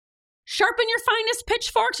Sharpen your finest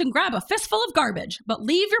pitchforks and grab a fistful of garbage, but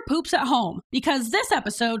leave your poops at home, because this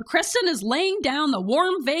episode, Kristen is laying down the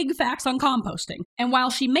warm, vague facts on composting. And while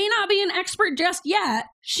she may not be an expert just yet,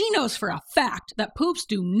 she knows for a fact that poops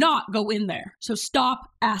do not go in there, so stop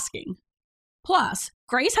asking. Plus,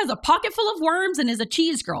 Grace has a pocket full of worms and is a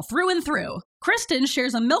cheese girl through and through. Kristen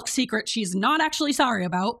shares a milk secret she's not actually sorry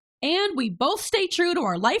about. And we both stay true to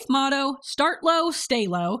our life motto, start low, stay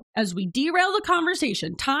low, as we derail the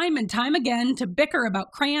conversation time and time again to bicker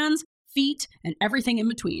about crayons, feet, and everything in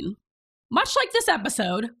between. Much like this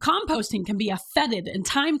episode, composting can be a fetid and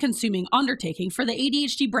time-consuming undertaking for the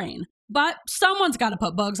ADHD brain. But someone's got to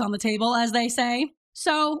put bugs on the table, as they say.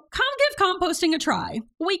 So come give composting a try.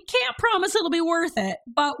 We can't promise it'll be worth it,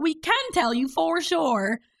 but we can tell you for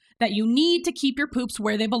sure that you need to keep your poops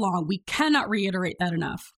where they belong. We cannot reiterate that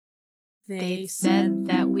enough. They said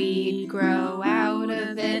that we'd grow out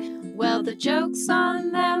of it. Well, the joke's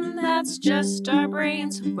on them, that's just our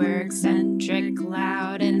brains. We're eccentric,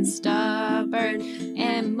 loud, and stubborn,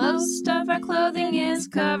 and most of our clothing is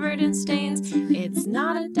covered in stains. It's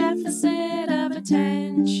not a deficit of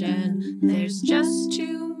attention, there's just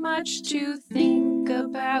too much to think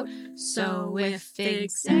about. So if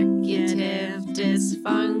executive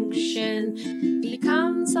dysfunction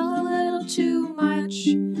becomes a little too much,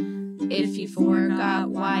 if you forgot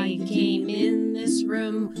why you came in this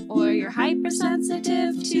room, or you're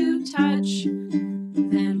hypersensitive to touch,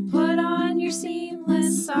 then put on your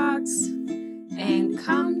seamless socks and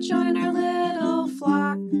come join our little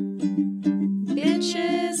flock.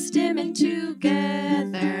 Bitches stimming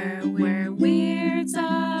together, we're weirds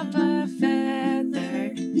of a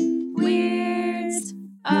feather, weirds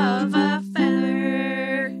of a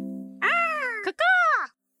feather. Ah! Caw-caw!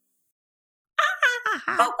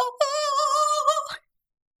 Ah!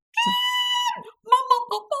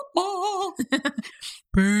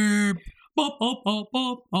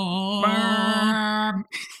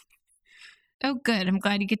 Oh, good. I'm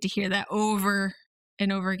glad you get to hear that over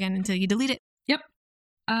and over again until you delete it. Yep.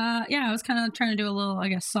 Yeah, I was kind of trying to do a little, I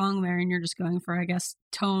guess, song there, and you're just going for, I guess,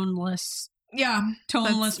 toneless. Yeah.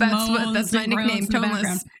 Toneless That's my nickname.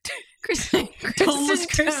 Toneless. Kristen. Toneless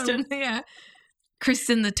Kristen. Yeah.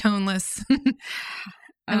 Kristen the Toneless.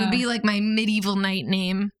 That would be like my medieval knight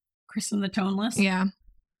name. Kristen the Toneless? Yeah.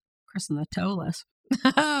 Kristen the Toeless.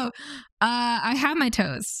 Oh, I have my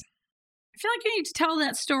toes. I feel like you need to tell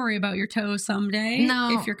that story about your toes someday.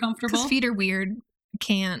 No. If you're comfortable. Because feet are weird.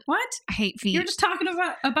 Can't. What? I hate feet. You're just talking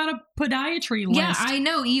about a podiatry list. Yeah, I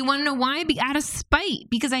know. You want to know why? Out of spite.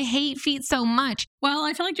 Because I hate feet so much. Well,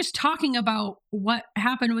 I feel like just talking about what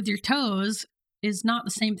happened with your toes is not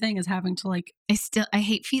the same thing as having to I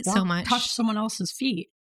hate feet so much. Touch someone else's feet.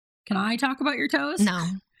 Can I talk about your toes? No.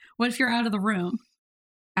 What if you're out of the room?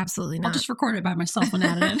 Absolutely not. I'll just record it by myself and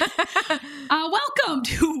add it in. Welcome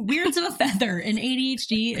to Weirds of a Feather, an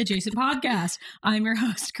ADHD adjacent podcast. I'm your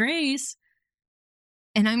host, Grace.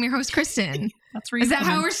 And I'm your host, Kristen. That's where Is that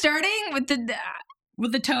how we're starting? With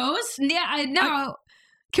the toes? Yeah, I know.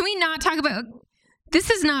 Can we not talk about... This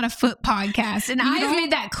is not a foot podcast, and I've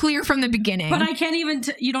made that clear from the beginning. But I can't even...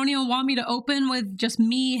 you don't even want me to open with just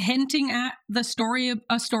me hinting at a story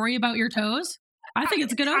about your toes? I think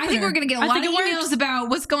it's a good opener. I think we're going to get a lot of emails about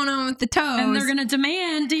what's going on with the toes. And they're going to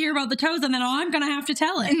demand to hear about the toes, and then I'm going to have to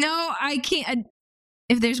tell it. No, I can't.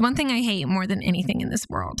 If there's one thing I hate more than anything in this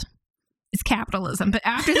world, it's capitalism. But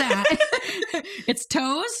after that... It's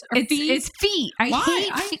toes or feet? It's feet. I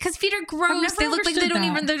hate feet because feet are gross. They look like they're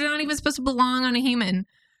not even supposed to belong on a human.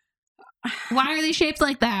 Why are they shaped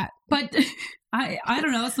like that? But... I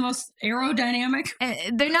don't know. It's the most aerodynamic.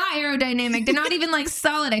 They're not aerodynamic. They're not even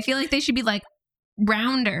solid. I feel like they should be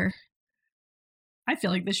rounder. I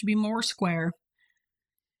feel like they should be more square.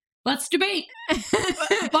 Let's debate.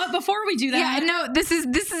 But before we do that, yeah, no, this is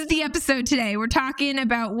the episode today. We're talking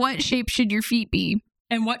about what shape should your feet be,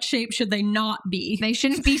 and what shape should they not be. They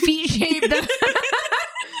shouldn't be feet shaped. Let's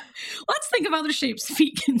think of other shapes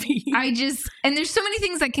feet can be. And there's so many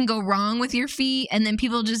things that can go wrong with your feet, and then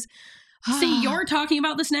people just. See, you're talking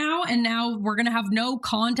about this now, and now we're going to have no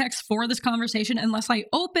context for this conversation unless I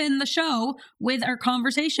open the show with our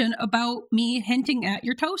conversation about me hinting at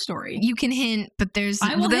your toe story. You can hint, but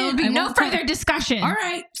there'll be no further discussion. All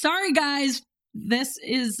right. Sorry, guys. This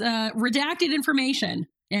is redacted information,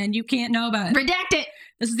 and you can't know about it. Redact it.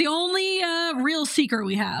 This is the only real secret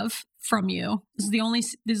we have from you. This is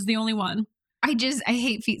the only one. I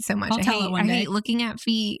hate feet so much. I'll tell it one day. I hate looking at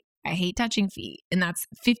feet. I hate touching feet, and that's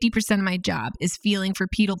 50% of my job is feeling for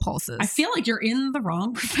pedal pulses. I feel like you're in the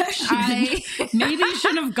wrong profession. Maybe you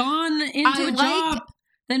should have gone into a job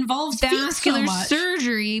that involves vascular feet so much.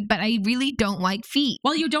 surgery, but I really don't like feet.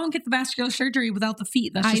 Well, you don't get the vascular surgery without the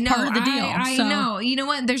feet. That's just part of the deal. I know. You know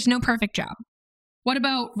what? There's no perfect job. What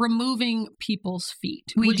about removing people's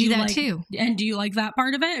feet? We do that too. And do you like that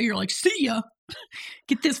part of it? Or you're like, see ya.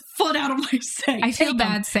 Get this foot out of my sight. I feel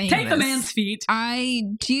bad saying Take this. a man's feet. I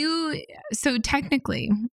do. So technically,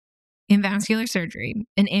 in vascular surgery,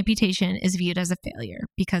 an amputation is viewed as a failure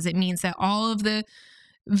because it means that all of the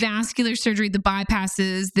vascular surgery, the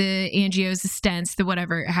bypasses, the angios, the stents, the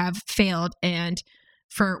whatever, have failed and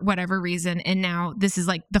for whatever reason. And now this is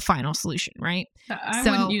like the final solution, right? I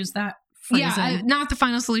wouldn't use that phrasing. Yeah, not the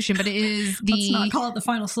final solution, but it is the... Let's not call it the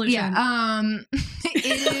final solution. Yeah, it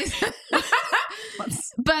is...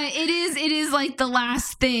 But it is like the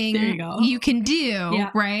last thing you can do,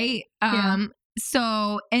 right?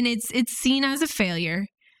 So, and it's seen as a failure.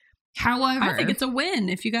 However, I think it's a win.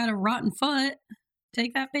 If you got a rotten foot,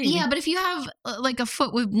 take that baby. Yeah, but if you have like a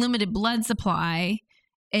foot with limited blood supply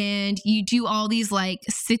and you do all these like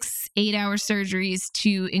 6-8 hour surgeries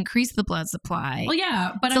to increase the blood supply. Well,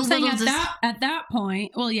 yeah, but I'm saying at that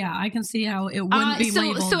point, well, yeah, I can see how it wouldn't be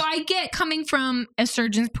labeled. So I get, coming from a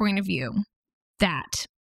surgeon's point of view, that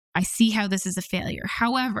I see how this is a failure.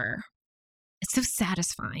 However, it's so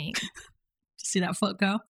satisfying to see that foot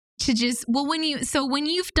go. To just, well, when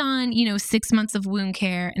you've done, 6 months of wound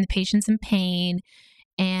care and the patient's in pain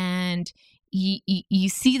and you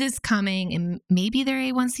see this coming and maybe their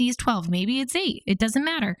A1C is 12, maybe it's 8, it doesn't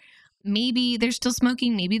matter. Maybe they're still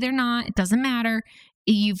smoking, maybe they're not, it doesn't matter.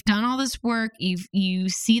 You've done all this work, you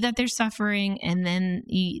see that they're suffering, and then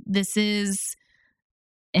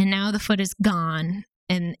and now the foot is gone.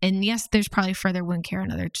 And yes, there's probably further wound care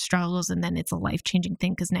and other struggles, and then it's a life-changing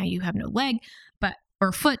thing because now you have no leg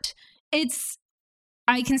or foot.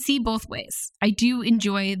 I can see both ways. I do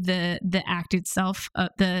enjoy the act itself.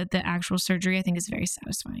 The actual surgery, I think, is very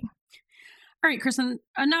satisfying. All right, Kristen,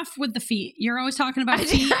 enough with the feet. You're always talking about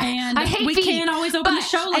feet, and we feet, can't always open the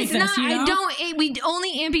show like this. We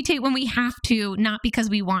only amputate when we have to, not because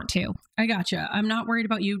we want to. I gotcha. I'm not worried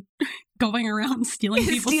about you going around stealing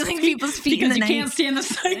people's feet because you can't stand the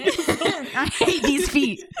sight. I hate these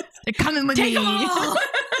feet. They're coming with me. Take them all.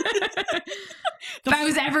 If I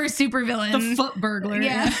was ever a supervillain. The foot burglar.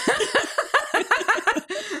 Yeah.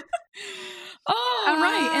 All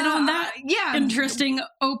right. And on that interesting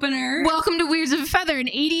opener. Welcome to Weirds of a Feather, an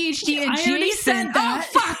ADHD adjacent. I already said that.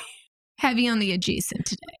 Oh, fuck. Heavy on the adjacent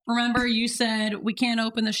today. Remember, you said we can't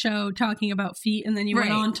open the show talking about feet, and then you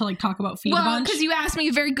went on to talk about feet a bunch. Well, because you asked me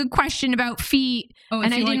a very good question about feet,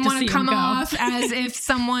 and I didn't want to come off as if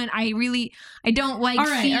someone I don't like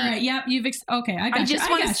feet. All right. Yep. Okay. I got you. I just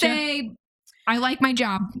want to say I like my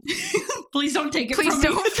job. Please don't take it from me. Please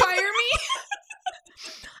don't fire me.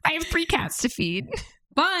 I have 3 cats to feed.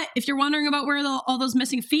 But if you're wondering about where all those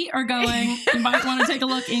missing feet are going, you might want to take a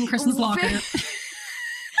look in Kristen's locker.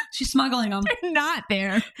 She's smuggling them. They're not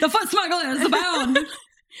there. The foot smuggler is abound.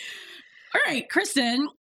 All right, Kristen,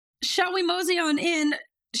 shall we mosey on in?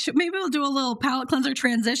 Maybe we'll do a little palate cleanser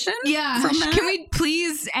transition. Yeah. From that? Can we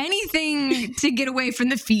please, anything to get away from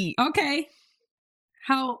the feet? Okay.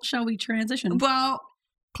 How shall we transition? Well,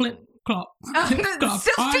 clip, clop, clip, clop.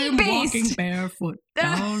 I'm walking barefoot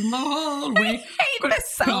down the hallway. I hate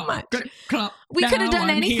this so clop, much. Clip, clop. We could have done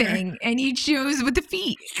I'm anything, here. and you chose with the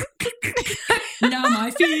feet. Now my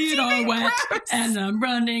feet are wet, and I'm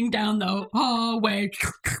running down the hallway.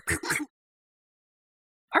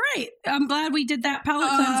 All right. I'm glad we did that palate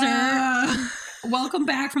cleanser. Welcome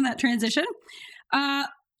back from that transition.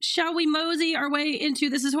 Shall we mosey our way into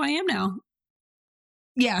This Is Who I Am Now?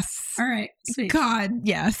 Yes. All right. Sweet. God,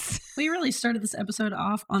 yes. We really started this episode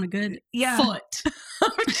off on a good foot.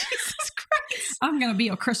 Oh, Jesus Christ. I'm going to be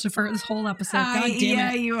a Christopher this whole episode. God damn it.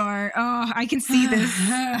 Yeah, you are. Oh, I can see this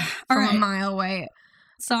from a mile away.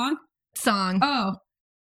 Song? Oh.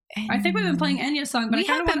 I think we've been playing Enya's song, but I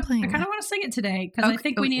kind of want to sing it today because I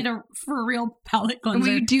think we need a for real palate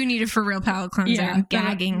cleanser. We do need a for real palate cleanser. Yeah,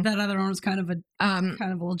 gagging. That other one was kind of a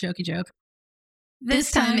little jokey joke.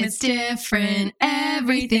 This time it's different.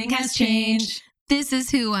 Everything has changed. This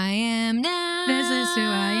is who I am now. This is who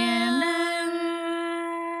I am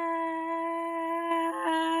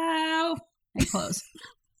now. And close.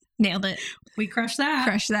 Nailed it. We crushed that.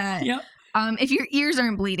 Crush that. Yep. If your ears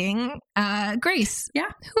aren't bleeding, Grace.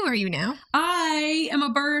 Yeah. Who are you now? I am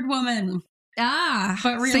a bird woman. Ah,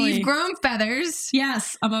 but really, so you've grown feathers.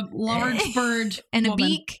 Yes, I'm a large bird and woman. A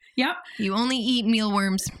beak. Yep. You only eat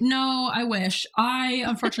mealworms. No, I wish. I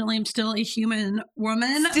unfortunately am still a human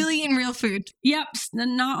woman. Still eating real food. Yep,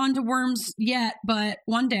 not onto worms yet, but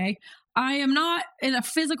one day. I am not in a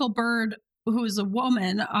physical bird who is a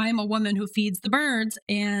woman, I'm a woman who feeds the birds,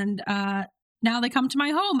 and now they come to my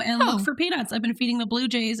home and look for peanuts. I've been feeding the blue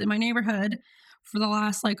jays in my neighborhood for the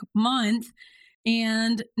last like month,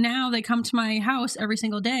 and now they come to my house every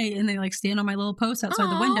single day, and they like stand on my little post outside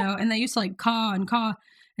the window, and they used to like caw and caw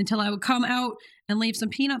until I would come out and leave some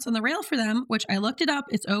peanuts on the rail for them, which I looked it up.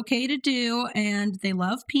 It's okay to do, and they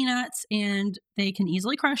love peanuts, and they can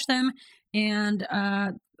easily crush them, and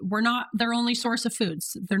we're not their only source of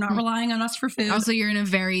foods. They're not relying on us for food. Also, you're in a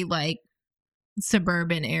very like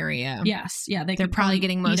suburban area. Yes. Yeah. They're probably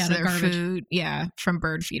getting most of their food. Yeah. From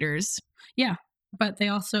bird feeders. Yeah. But they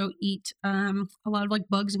also eat a lot of like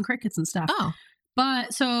bugs and crickets and stuff. Oh.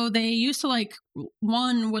 But so they used to like,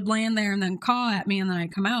 one would land there and then caw at me and then I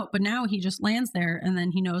come out. But now he just lands there and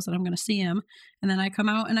then he knows that I'm going to see him. And then I come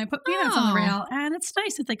out and I put peanuts on the rail. And it's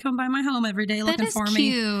nice that they come by my home every day looking for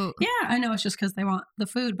me. Cute. Yeah, I know it's just because they want the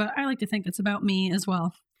food. But I like to think it's about me as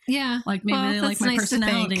well. Yeah. Like maybe they like my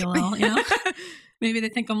personality a little, you know? Maybe they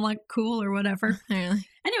think I'm like cool or whatever. Really?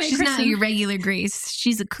 Anyway, she's Kristen, not your regular Grace.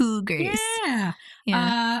 She's a cool Grace. Yeah. Who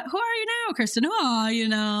are you now, Kristen? Who are you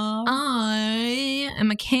now? I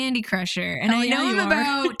am a Candy Crusher, and I know I'm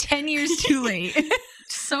about 10 years too late.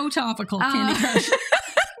 So topical, Candy Crush.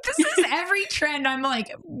 This is every trend. I'm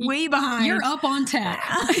like way behind. You're up on tech.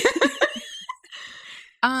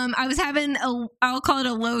 I was having I'll call it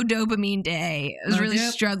a low dopamine day. I was really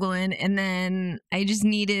struggling, and then I just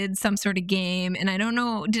needed some sort of game, and I don't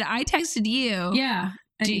know, did I texted you? Yeah.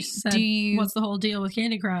 And you said, what's the whole deal with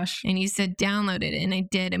Candy Crush? And you said download it, and I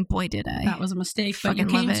did, and boy did I. That was a mistake, but you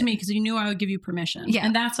came to me because you knew I would give you permission. Yeah.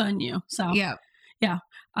 And that's on you. So yeah.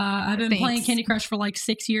 I've been playing Candy Crush for like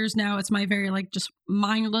 6 years now. It's my very like just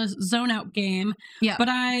mindless zone out game. Yeah. But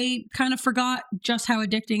I kind of forgot just how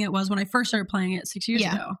addicting it was when I first started playing it 6 years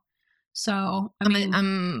ago. So I mean,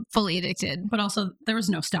 I'm fully addicted. But also there was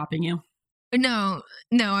no stopping you. No,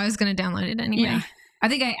 I was going to download it anyway. Yeah. I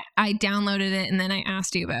think I downloaded it and then I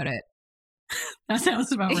asked you about it. That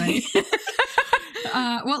sounds about right.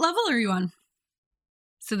 What level are you on?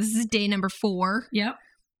 So this is day number 4. Yep.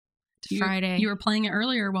 Friday. You were playing it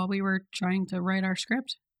earlier while we were trying to write our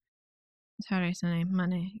script. Saturday, Sunday,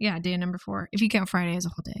 Monday. Yeah, day number 4. If you count Friday as a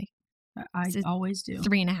whole day. I always do.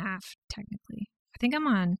 3.5, technically. I think I'm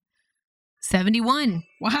on 71.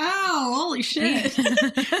 Wow. Holy shit.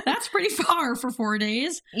 That's pretty far for 4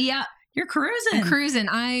 days. Yeah. You're cruising. I'm cruising.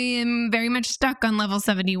 I am very much stuck on level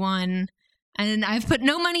 71, and I've put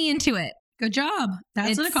no money into it. Good job.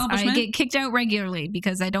 That's an accomplishment. I get kicked out regularly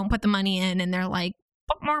because I don't put the money in, and they're like,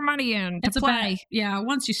 put more money in to play.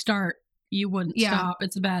 Once you start, you wouldn't stop.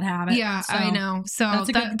 It's a bad habit. Yeah, so I know. So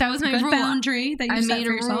that was my rule. Boundary that you set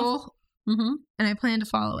for yourself. Rule, and I plan to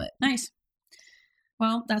follow it. Nice.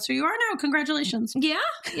 Well, that's who you are now. Congratulations. Yeah.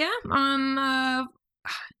 Fuck.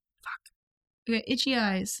 Itchy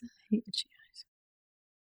eyes.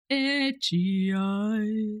 Itchy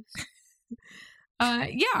eyes.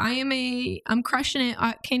 I'm crushing it.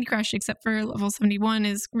 Candy Crush, except for level 71,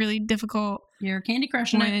 is really difficult. You're Candy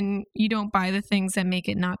Crushing when you don't buy the things that make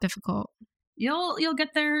it not difficult. You'll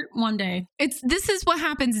get there one day. This is what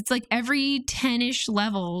happens. It's like every 10-ish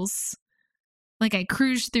levels, like I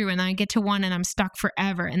cruise through and I get to 1 and I'm stuck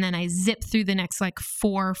forever, and then I zip through the next like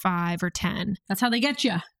 4 or 5 or 10. That's how they get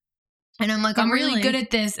you. And I'm like, I'm really good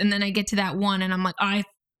at this, and then I get to that 1 and I'm like, I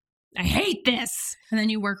hate this. And then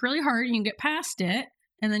you work really hard and you get past it,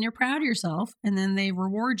 and then you're proud of yourself, and then they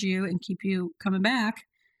reward you and keep you coming back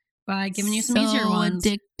by giving you some easier ones.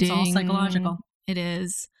 Addicting. It's all psychological. It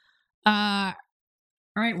is. All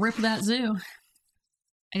right, rip that zoo.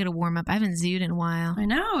 I gotta warm up. I haven't zooed in a while. I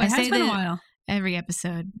know. It has been a while. Every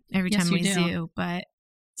episode, every time we zoo, but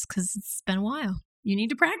it's because it's been a while. You need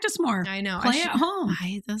to practice more. I know. Play at home.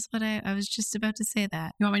 That's what I was just about to say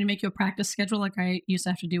that. You want me to make you a practice schedule like I used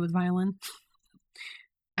to have to do with violin?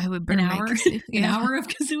 I would burn an hour of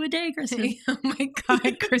kazoo a day, Kristen. Oh my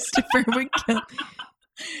God, Christopher would kill.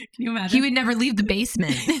 Can you imagine? He would never leave the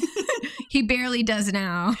basement. He barely does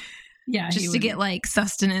now. Yeah, just to get like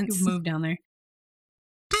sustenance. He would move down there.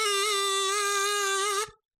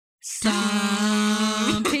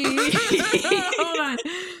 Stompy. Hold on.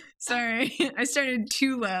 Sorry, I started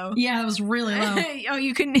too low. Yeah, it was really low. Oh,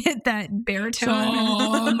 you couldn't hit that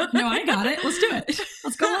baritone. No, I got it. Let's do it.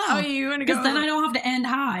 Let's go low. Oh, you want to go? Because then I don't have to end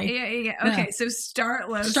high. Yeah. Okay, so start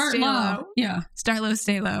low, start stay low. Yeah. Start low,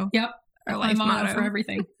 stay low. Yep. Our life motto for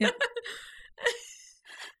everything. Yep.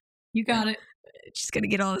 You got it. Just gotta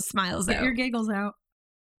get all the smiles out. Get your giggles out.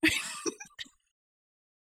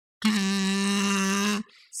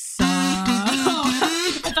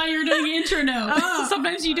 I thought you were doing the intro note. Oh.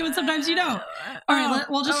 Sometimes you do it, sometimes you don't. All right,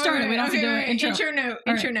 we'll just start it. We don't have to do it. Intro note.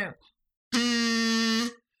 Intro note.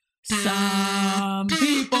 Some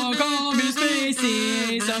people call me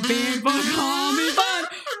Spacey, some people call me Bud,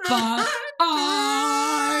 but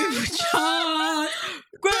I'm just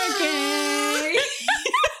Quickie.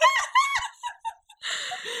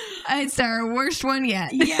 It's our worst one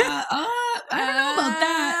yet. Yeah, I don't know about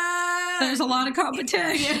that. There's a lot of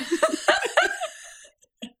competition.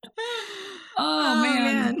 Oh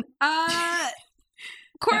man.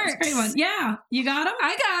 Quirks. That's a great one. Yeah, you got them?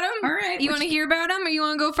 I got them. All right. You want to hear about them or you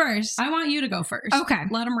want to go first? I want you to go first. Okay.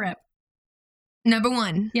 Let them rip. Number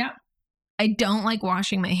one. Yeah. I don't like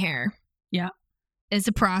washing my hair. Yeah. It's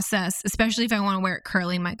a process, especially if I want to wear it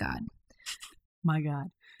curly. My God. My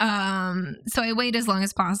God. So I wait as long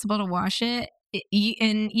as possible to wash it.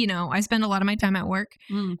 And, you know, I spend a lot of my time at work.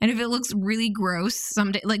 And if it looks really gross,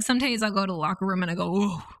 some days I'll go to the locker room and I go,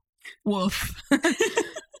 whoa, woof.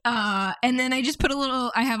 And then I just put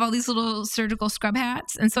I have all these little surgical scrub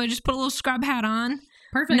hats. And so I just put a little scrub hat on.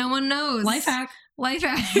 Perfect. No one knows. Life hack. Put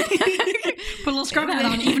a little scrub hat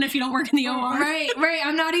on, even if you don't work in the OR. Right.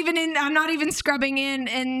 I'm not even scrubbing in,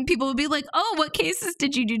 and people will be like, "Oh, what cases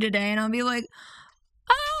did you do today?" And I'll be like,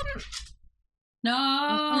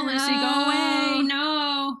 No, Missy, go away.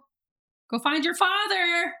 No. Go find your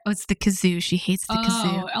father. Oh, it's the kazoo. She hates the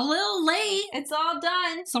kazoo. A little late. It's all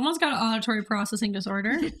done. Someone's got an auditory processing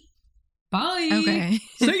disorder. Bye. Okay.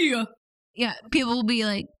 See ya. Yeah. People will be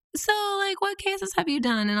like, "So, like, what cases have you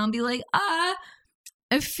done?" And I'll be like,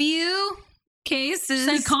 a few cases.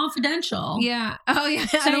 Say confidential. Yeah. Oh, yeah.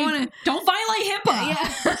 Say, I don't want to. Don't violate HIPAA.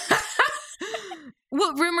 Yeah.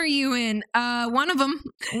 What room are you in? One of them.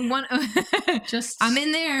 I'm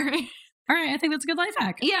in there. All right. I think that's a good life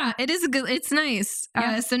hack. Yeah, it is it's nice.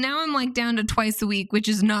 Yeah. So now I'm like down to twice a week, which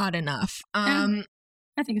is not enough. I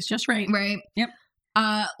think it's just right. Right. Yep.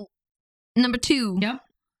 Number 2. Yep.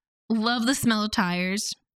 Love the smell of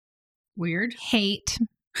tires. Weird. Hate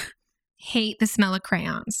the smell of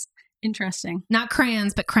crayons. Interesting. Not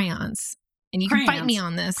crayons, but crayons. And you can fight me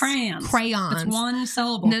on this. Crayons. Crayons. It's one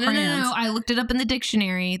syllable. No. I looked it up in the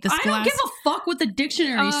dictionary. I don't give a fuck what the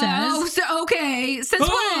dictionary says. Oh, so, okay. Since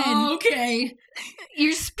when? Okay.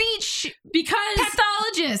 Your speech because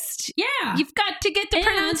pathologist. Yeah. You've got to get the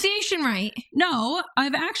pronunciation right. No,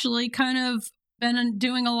 I've actually kind of been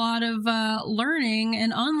doing a lot of learning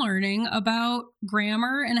and unlearning about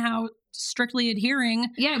grammar and how strictly adhering.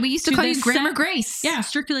 Yeah, we used to call you Grammar Grace. Yeah,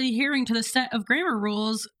 strictly adhering to the set of grammar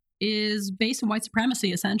rules is based on white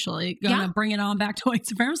supremacy, essentially. Gonna bring it on back to white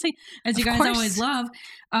supremacy, as you guys always love.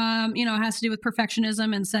 It has to do with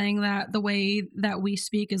perfectionism and saying that the way that we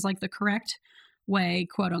speak is like the correct way,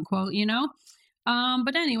 quote unquote, you know?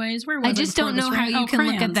 But anyways, where was I just don't know how you can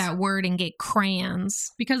crayons. look at that word and get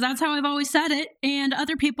crayons. Because that's how I've always said it, and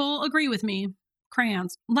other people agree with me.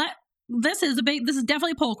 Crayons. This is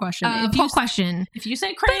definitely a poll question. Question. If you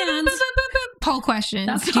say crayons, poll question.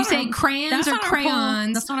 Do you say crayons or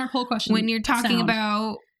crayons? That's not our poll question. When you're talking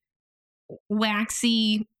about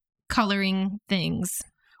waxy coloring things.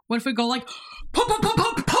 What if we go like poll?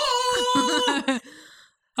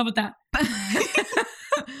 How about that?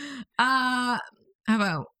 How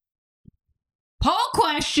about poll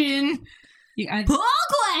question? Poll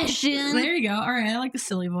question. There you go. All right, I like the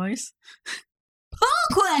silly voice. Poll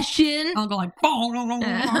question. I'll go like,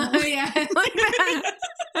 yeah, I like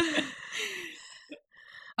that.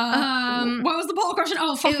 What was the poll question?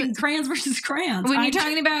 Oh, fucking crayons versus crayons. When you're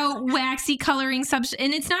talking about waxy coloring substance,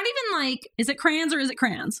 and it's not even like, is it crayons or is it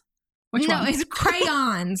crayons? Which one? No, it's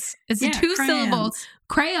crayons. It's a 2-syllable.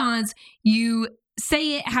 Crayons. You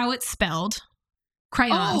say it how it's spelled.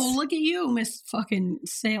 Crayons. Oh, look at you, Miss fucking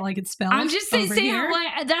say it like it's spelled. I'm just saying,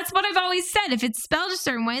 that's what I've always said. If it's spelled a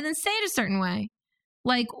certain way, then say it a certain way.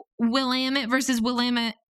 Like Willamette versus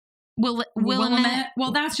Willamette. Willamette.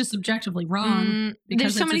 Well, that's just objectively wrong.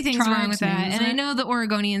 There's so many things wrong with that. And I know the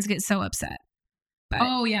Oregonians get so upset.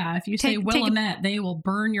 But yeah, if you say Willamette, they will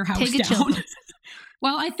burn your house down.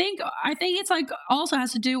 Well, I think it's like also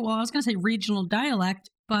has to do, I was going to say regional dialect,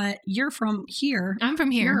 but you're from here. I'm from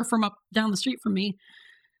here. You're from up down the street from me.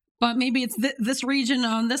 But maybe it's this region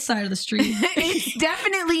on this side of the street. It's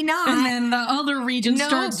definitely not. And then the other region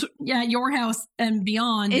starts at your house and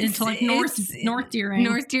beyond into like North Deering.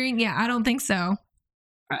 North Deering, yeah, I don't think so.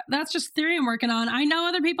 That's just theory I'm working on. I know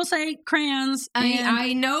other people say crayons.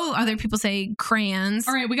 I know other people say crayons.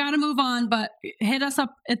 All right, we got to move on, but hit us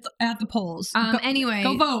up at the polls. Anyway,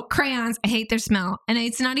 go vote. Crayons, I hate their smell. And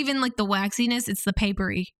it's not even like the waxiness, it's the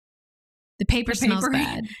papery. The paper smells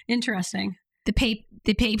bad. Interesting. The papies.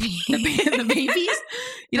 The papies?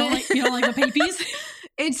 You don't like the papies?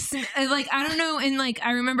 It's like, I don't know. And like,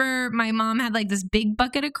 I remember my mom had like this big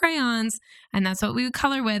bucket of crayons, and that's what we would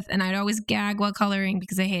color with. And I'd always gag while coloring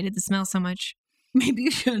because I hated the smell so much. Maybe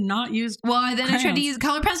you should have not used. Well, then crayons. I tried to use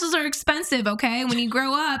color pencils are expensive. Okay. When you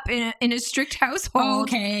grow up in a strict household.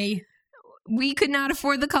 Okay. We could not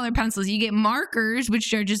afford the color pencils. You get markers,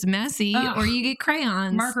 which are just messy, or you get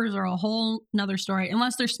crayons. Markers are a whole nother story,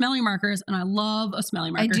 unless they're smelly markers, and I love a smelly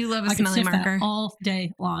marker. I do love a I can smelly sniff that marker all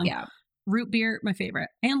day long. Yeah. Root beer, my favorite,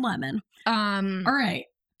 and lemon. All right.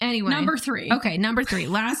 Anyway, Number 3. Okay, number 3,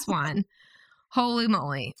 last one. Holy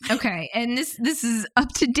moly. Okay, and this is up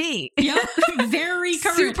to date. Yep. Very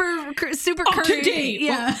current. Super Up current. to date.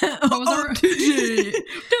 Yeah. What was our...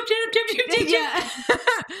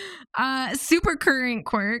 Yeah. Super current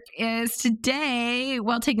quirk is today,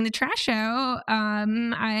 while taking the trash out,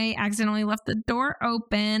 I accidentally left the door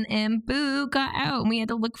open and Boo got out and we had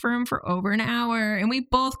to look for him for over an hour and we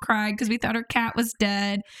both cried because we thought our cat was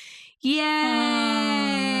dead. Yay!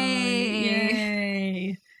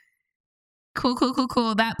 Yay. Cool.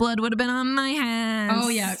 That blood would have been on my hands. Oh,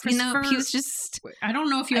 yeah. You know, he was just... I don't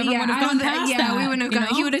know if you ever would have gone past that. We wouldn't have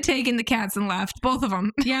gone. He would have taken the cats and left. Both of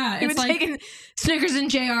them. Yeah. He would have taken Snickers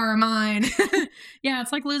and JR are mine. Yeah.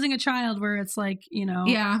 It's like losing a child where it's like, you know.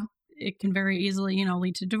 Yeah. It can very easily, you know,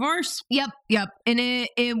 lead to divorce. Yep. And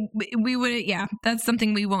we would, that's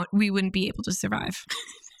something we wouldn't be able to survive.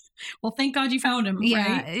 Well, thank God you found him.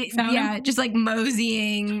 Yeah. Right? Found him? Just like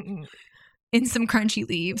moseying in some crunchy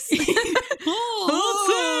leaves. What's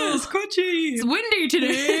this? Crunchy. It's windy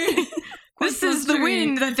today. This is the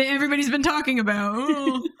wind that everybody's been talking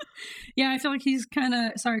about. Yeah, I feel like he's kind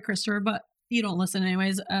of, sorry, Christopher, but you don't listen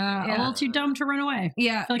anyways. A little too dumb to run away.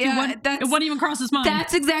 Yeah. I feel like it wouldn't even cross his mind.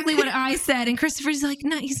 That's exactly what I said. And Christopher's like,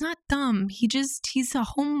 no, he's not dumb. He's a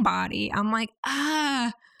homebody. I'm like,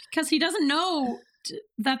 because he doesn't know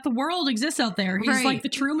that the world exists out there. He's like the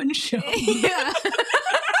Truman Show. Yeah.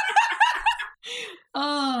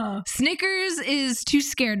 Oh. Snickers is too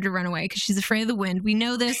scared to run away because she's afraid of the wind. We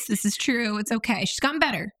know this. This is true. It's okay. She's gotten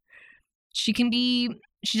better. She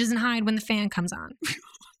doesn't hide when the fan comes on.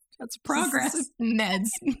 That's progress. Meds.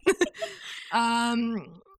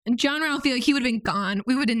 John Ralphio, he would have been gone.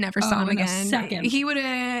 We would have never saw him again. A second. He would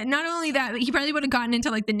have, not only that, but he probably would have gotten into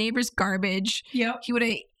like the neighbor's garbage. Yep. He would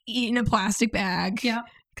have eaten a plastic bag. Yeah.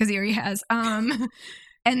 Because he already has.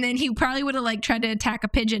 And then he probably would have like tried to attack a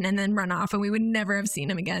pigeon and then run off, and we would never have seen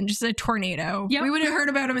him again. Just a tornado. Yep. We would have heard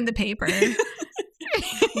about him in the paper.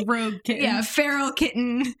 Rogue kitten. Yeah, feral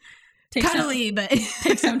kitten. Cuddly, but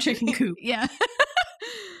takes down chicken coop. Yeah.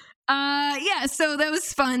 So that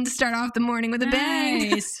was fun to start off the morning with a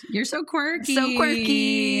bang. Nice. You're so quirky. So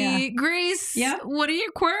quirky. Grace, Yep. What are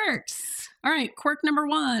your quirks? All right, quirk number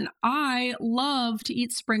 1. I love to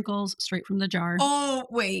eat sprinkles straight from the jar. Oh,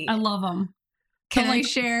 wait. I love them. Can I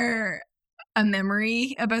share a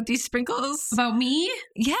memory about these sprinkles? About me?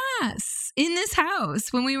 Yes. In this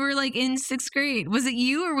house when we were like in 6th grade. Was it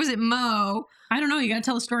you or was it Mo? I don't know. You got to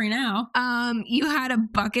tell the story now. You had a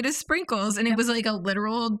bucket of sprinkles and it was like a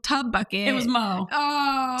literal tub bucket. It was Mo.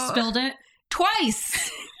 Oh. Spilled it?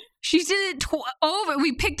 Twice. She did it over.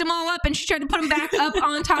 We picked them all up and she tried to put them back up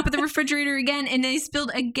on top of the refrigerator again and they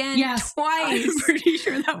spilled again twice. I'm pretty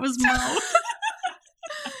sure that was Mo.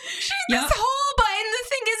 This whole and the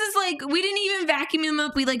thing is like we didn't even vacuum them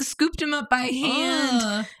up. We like scooped them up by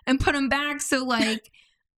hand and put them back so like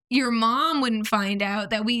your mom wouldn't find out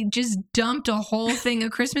that we just dumped a whole thing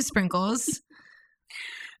of Christmas sprinkles.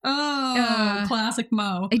 Classic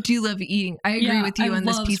Mo. I do love eating. I agree with you on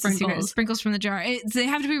this piece of secret. Sprinkles. Sprinkles from the jar. They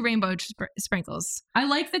have to be rainbow sprinkles. I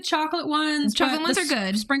like the chocolate ones. Chocolate ones are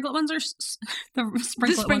good. Sprinkle ones are the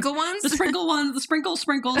sprinkle ones. The sprinkle ones. The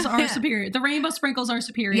sprinkles are superior. The rainbow sprinkles are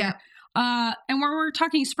superior. Yeah. And when we're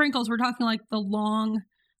talking sprinkles, we're talking like the long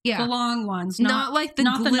ones, not like the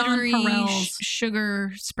not glittery the non-Perels.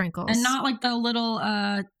 Sugar sprinkles, and not like the little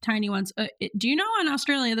tiny ones. Do you know in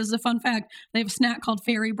Australia, this is a fun fact, they have a snack called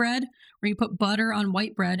fairy bread where you put butter on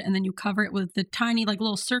white bread and then you cover it with the tiny like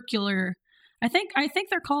little circular. I think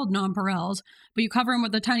they're called non-Perels, but you cover them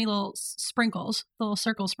with the tiny little sprinkles, the little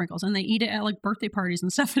circle sprinkles, and they eat it at like birthday parties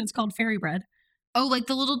and stuff. And it's called fairy bread. Oh, like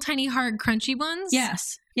the little tiny hard crunchy ones?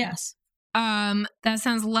 Yes. That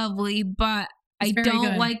sounds lovely, but I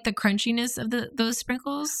don't like the crunchiness of those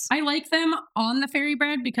sprinkles. I like them on the fairy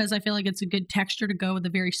bread because I feel like it's a good texture to go with the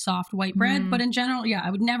very soft white bread. But in general, I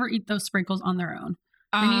would never eat those sprinkles on their own.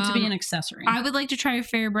 They need to be an accessory. I would like to try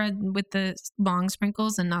fairy bread with the long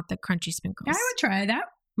sprinkles and not the crunchy sprinkles. Yeah, I would try that.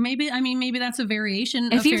 Maybe that's a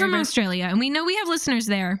variation. If you're from Australia, and we know we have listeners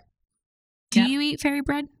there, do you eat fairy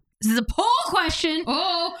bread? This is a poll question.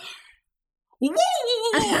 Oh. Whoa.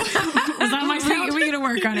 Was that my sound? We're going to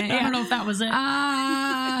work on it. I Yeah. don't know if that was it.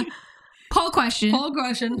 Poll question. Poll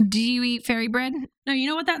question. Do you eat fairy bread? No, you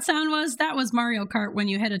know what that sound was? That was Mario Kart when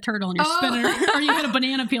you hit a turtle and you're Oh. spinning around, or you hit a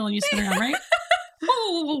banana peel and you spin around, right?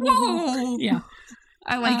 Whoa. Yeah.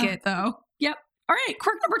 I like it though. Yep. All right.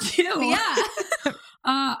 Quirk number 2. Yeah.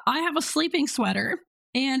 I have a sleeping sweater,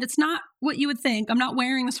 and it's not what you would think. I'm not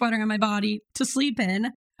wearing the sweater on my body to sleep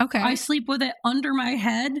in. Okay. I sleep with it under my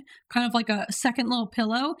head, kind of like a second little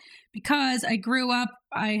pillow, because I grew up,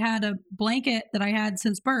 I had a blanket that I had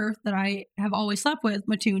since birth that I have always slept with,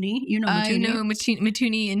 Matuni. You know Matuni. I know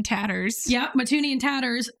Matuni in tatters. Yeah, Matuni in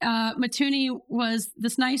tatters. Matuni was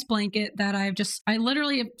this nice blanket that I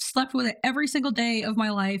literally have slept with it every single day of my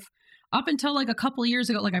life up until like a couple of years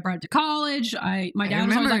ago. Like I brought it to college. My dad was always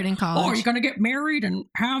remember like, it in college. "Oh, you're gonna get married and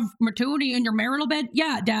have Matuni in your marital bed?"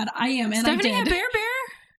 Yeah, Dad, I am, and Stephanie I had did. Bear Bear?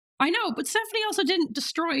 I know, but Stephanie also didn't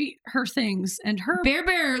destroy her things, and her Bear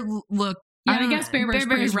Bear look. Yeah, I guess Bear Bear's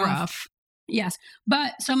pretty rough. rough. Yes,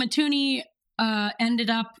 but so Matuni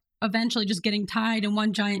ended up eventually just getting tied in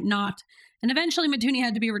one giant knot, and eventually Matuni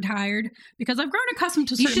had to be retired because I've grown accustomed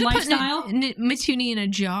to a You certain should lifestyle. put Matuni in a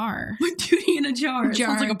jar. Matuni in a jar. It Jar.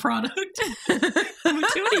 sounds like a product.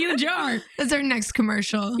 Matuni in a jar. That's our next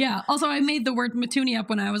commercial. Yeah. Also, I made the word Matuni up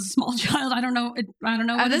when I was a small child. I don't know. I don't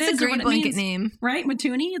know what That's it is a or great what it blanket means. name. Right?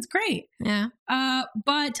 Matuni. It's great. Yeah.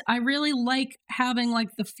 But I really like having like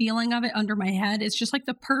the feeling of it under my head. It's just like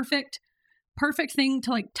the perfect thing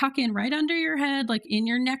to like tuck in right under your head, like in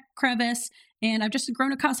your neck crevice. And I've just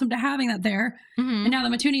grown accustomed to having that there. Mhm. And now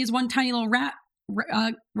the Matuni is one tiny little rat.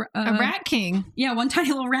 A rat king. Yeah, one tiny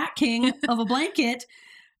little rat king of a blanket.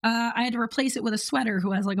 I had to replace it with a sweater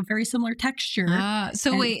who has like a very similar texture.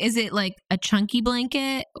 So And- wait, is it like a chunky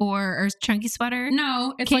blanket or chunky sweater?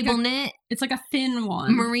 No, it's Cable like knit, it's like a thin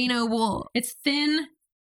one. merino wool, It's thin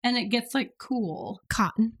and it gets like cool.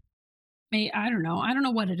 cotton. I don't know. I don't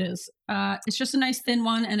know what it is. It's just a nice thin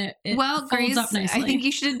one, and it Well, folds Grace, up nicely. I think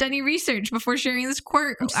you should have done your research before sharing this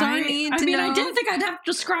quirk. I'm sorry. I need I to mean, know. I didn't think I'd have to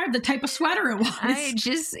describe the type of sweater it was. If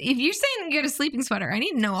you're saying you got a sleeping sweater, I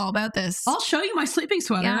need to know all about this. I'll show you my sleeping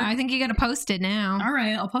sweater. Yeah, I think you got to post it now. All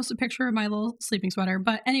right, I'll post a picture of my little sleeping sweater.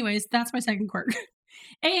 But anyways, that's my second quirk.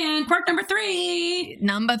 And quirk number 3.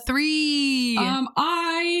 Number 3.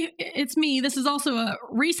 It's me. This is also a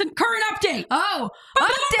recent current update. Oh,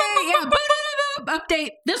 update. Yeah. Update.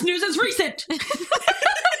 This news is recent.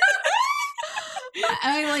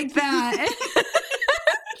 I like that.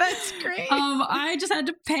 That's great. I just had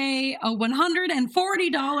to pay a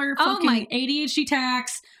 $140 fucking ADHD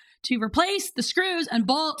tax to replace the screws and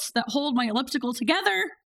bolts that hold my elliptical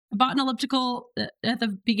together. I bought an elliptical at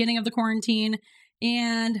the beginning of the quarantine,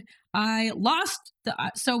 and I lost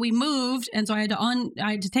so we moved, and so I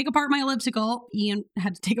had to take apart my elliptical. Ian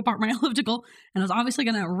had to take apart my elliptical, and I was obviously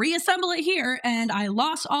going to reassemble it here, and I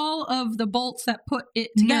lost all of the bolts that put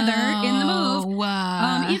it together in the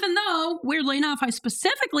move. Even though, weirdly enough, I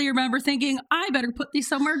specifically remember thinking, I better put these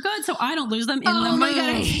somewhere good so I don't lose them in the move. Oh my God,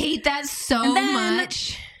 I hate that so And then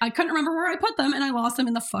much. I couldn't remember where I put them, and I lost them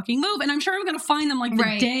in the fucking move. And I'm sure I'm going to find them like the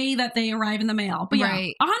Right. day that they arrive in the mail. But yeah,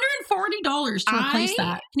 Right. $140 to replace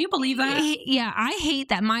that. Can you believe that? I hate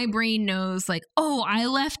that my brain knows, like, oh, I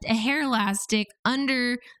left a hair elastic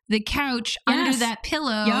under the couch, under Yes. that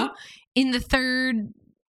pillow Yep. in the third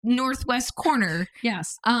northwest corner.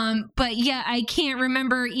 Yes. But yeah, I can't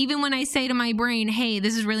remember, even when I say to my brain, hey,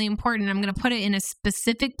 this is really important, I'm going to put it in a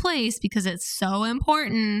specific place because it's so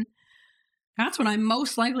important. That's when I'm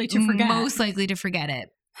most likely to forget. Most likely to forget it.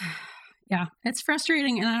 Yeah. It's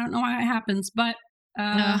frustrating, and I don't know why it happens, but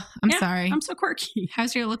I'm yeah, sorry. I'm so quirky.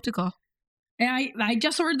 How's your elliptical? I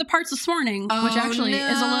just ordered the parts this morning, which Oh, actually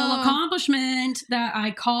is a little no. accomplishment that I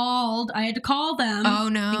had to call them Oh,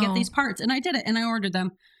 no. to get these parts, and I did it, and I ordered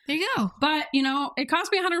them. There you go. But, it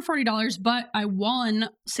cost me $140, but I won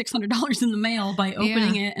 $600 in the mail by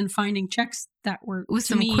opening it and finding checks that were With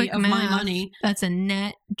to some me quick of math, my money. That's a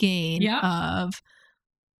net gain of,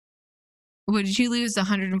 what did you lose?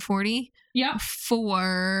 140 Yep.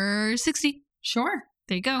 for 60. Sure.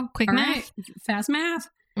 There you go. Quick All math. right. Fast math.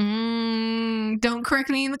 Don't correct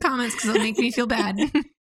me in the comments because it'll make me feel bad.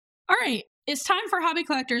 All right. It's time for Hobby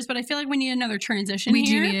Collectors, but I feel like we need another transition We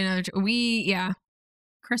here. do need another. Yeah.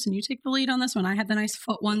 Kristen, you take the lead on this one. I had the nice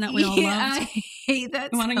foot one that we all loved. I hate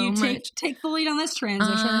that Why don't so you much. take the lead on this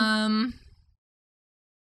transition?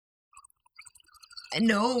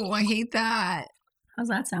 No, I hate that. How's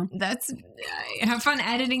that sound? Have fun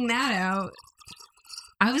editing that out.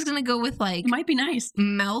 I was gonna go with like It might be nice.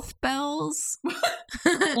 mouth bells.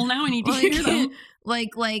 Well, now I need to hear them. like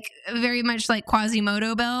very much like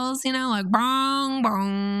Quasimodo bells, like bong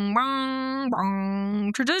bong bong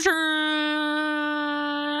bong tradition.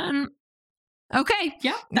 Okay.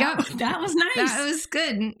 Yep. That was nice. That was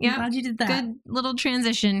good. I'm Yeah. glad you did that. Good little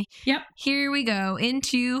transition. Yep. Here we go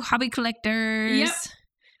into Hobby Collectors. Yep.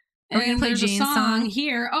 We're going to play there's a Jane's song.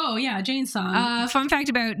 here. Oh, yeah, Jane's song. Fun fact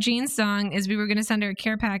about Jane's song is we were going to send her a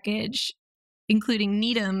care package, including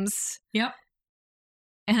Needhams. Yep.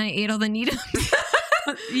 And I ate all the Needhams.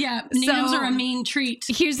 Yeah, Needhams are a mean treat.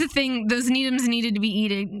 Here's the thing: those Needhams needed to be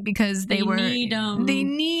eaten because they need them. They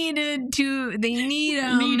needed to. They need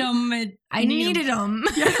them. Need them. I needed them.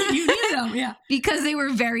 Yeah, you needed them. Yeah, because they were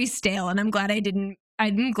very stale, and I'm glad I didn't.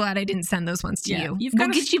 I'm glad I didn't send those ones to you. We'll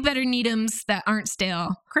get you better Needhams that aren't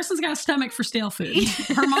stale. Kristen's got a stomach for stale food.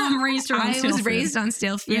 Her mom raised her on stale food. I was raised on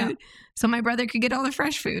stale food, yeah. So my brother could get all the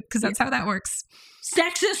fresh food because that's how that works.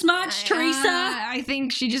 Sexist much, Teresa? I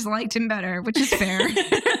think she just liked him better, which is fair.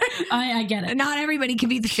 I get it. Not everybody can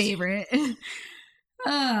be the favorite.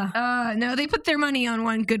 No, they put their money on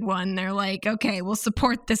one good one. They're like, okay, we'll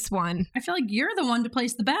support this one. I feel like you're the one to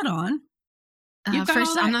place the bet on. I'm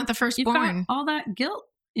not the firstborn. You've got all that guilt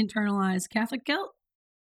internalized, Catholic guilt.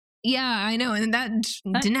 Yeah, I know. And that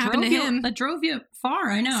didn't happen to him. That drove you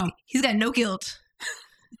far, I know. He's got no guilt.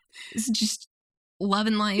 It's just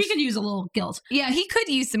loving life. He could use a little guilt. Yeah, he could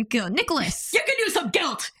use some guilt. Nicholas. You could use some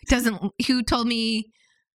guilt. Who told me,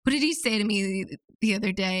 what did he say to me the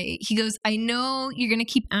other day? He goes, I know you're going to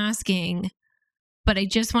keep asking, but I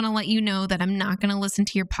just want to let you know that I'm not going to listen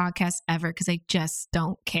to your podcast ever because I just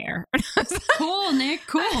don't care. Cool, Nick.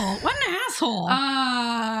 Cool. What an asshole.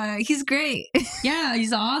 He's great. Yeah,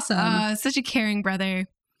 he's awesome. Such a caring brother.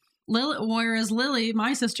 Whereas Lily,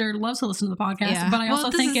 my sister, loves to listen to the podcast, but I also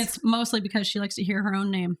think it's mostly because she likes to hear her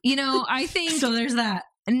own name. You know, I think so. There's that.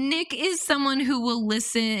 Nick is someone who will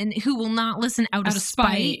not listen out of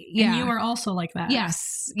spite. Yeah, and you are also like that.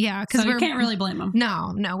 Yes, yeah, because you can't really blame him.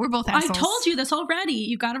 No, we're both assholes. I told you this already.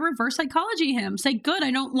 You got to reverse psychology him. Say, good,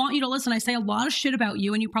 I don't want you to listen. I say a lot of shit about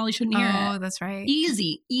you, and you probably shouldn't hear it. Oh, that's right.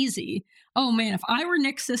 Easy. Oh man, if I were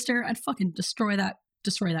Nick's sister, I'd fucking destroy that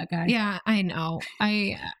guy. Yeah, I know.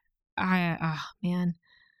 Oh man.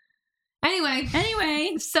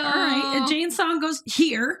 Anyway, so all right, Jane's song goes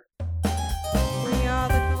here. We are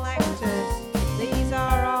the collectors. These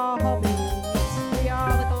are our hobbies. We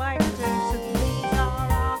are the collectors, and these are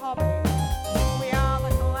our hobbies. We are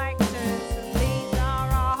the collectors, and these are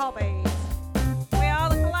our hobbies. We are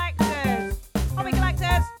the collectors. Hobby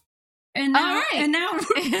collectors. And now, all right. and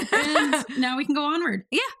now we can go onward.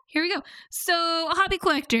 Yeah, here we go. So, hobby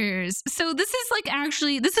collectors. So this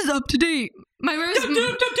is up to date. My rose.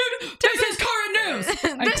 This is current news.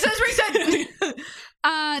 This is recent.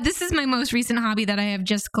 This is my most recent hobby that I have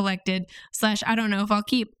just collected. / I don't know if I'll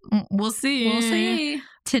keep. We'll see.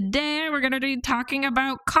 Today we're gonna be talking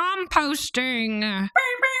about composting.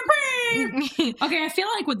 Okay, I feel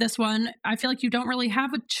like with this one, you don't really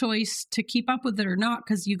have a choice to keep up with it or not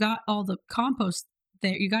because you got all the compost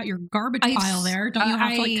there. You got your garbage pile there. Don't you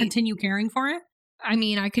have to continue caring for it? I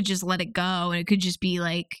mean, I could just let it go and it could just be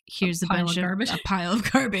like, here's a pile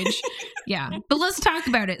of garbage. Yeah. But let's talk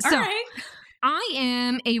about it. All so right.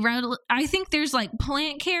 I think there's like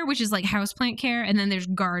plant care, which is like house plant care. And then there's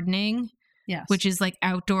gardening, which is like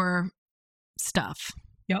outdoor stuff.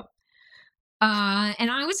 Yep.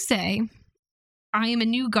 And I would say I am a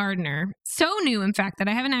new gardener. So new, in fact, that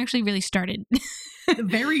I haven't actually really started.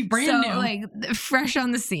 Very brand new. Like fresh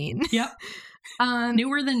on the scene. Yep.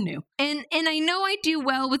 Newer than new. And I know I do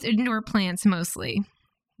well with indoor plants mostly,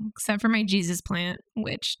 except for my Jesus plant,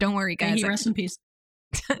 which don't worry, guys. Rest in peace.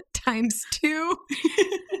 Times 2,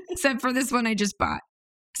 except for this one I just bought.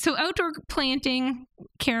 So outdoor plant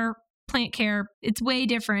care, it's way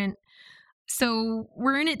different. So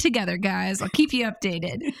we're in it together, guys. I'll keep you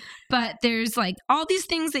updated. But there's like all these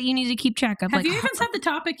things that you need to keep track of. Have you even said the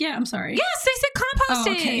topic yet? I'm sorry. Yes, I said composting.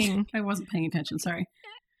 Oh, okay. I wasn't paying attention. Sorry.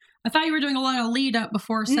 I thought you were doing a lot of lead up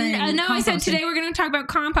before saying No, composting. I said today we're going to talk about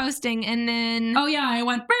composting and then... Oh, yeah, I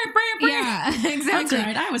went... Yeah, exactly. That's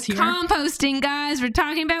right, I was here. Composting, guys. We're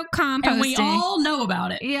talking about composting. And we all know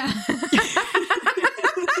about it. Yeah.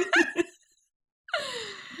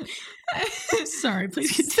 Sorry,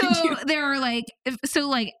 please continue. So there are like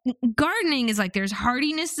gardening is like there's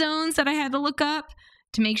hardiness zones that I had to look up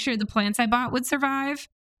to make sure the plants I bought would survive.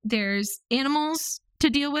 There's animals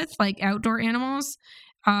to deal with, like outdoor animals.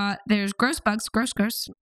 There's gross bugs. Gross.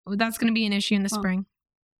 That's going to be an issue in the spring.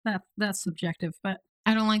 That's subjective, but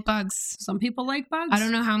I don't like bugs. Some people like bugs. I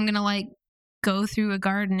don't know how I'm going to like go through a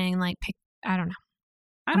gardening pick. I don't know.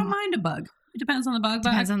 I don't mind a bug. It depends on the bug.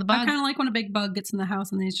 Depends on the bug. I kind of like when a big bug gets in the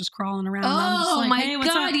house and he's just crawling around. Oh my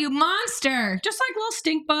God, you monster! Just like little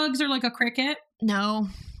stink bugs or like a cricket. No,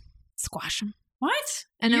 squash them. What?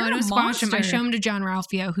 I know, You're I don't a squash them. I monster. show them to John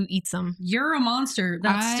Ralphio, who eats them. You're a monster.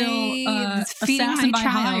 That's It's still feeding assassin my by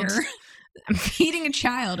child. hire. I'm feeding a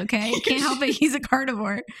child, okay? Can't help it. He's a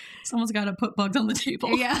carnivore. Someone's got to put bugs on the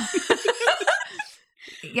table. Yeah.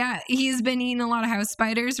 Yeah, he's been eating a lot of house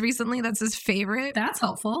spiders recently. That's his favorite. That's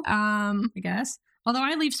helpful, I guess. Although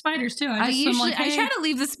I leave spiders too. I I'm try to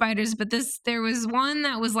leave the spiders, but there was one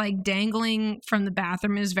that was like dangling from the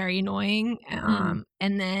bathroom. It was very annoying.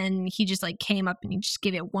 And then he just like came up and he just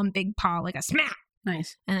gave it one big paw, like a smack,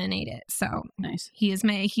 Nice. and then ate it. So Nice. he's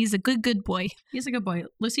a good boy. He's a good boy.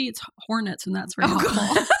 Lucy eats hornets, and that's very Oh, helpful.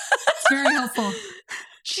 God. It's very helpful.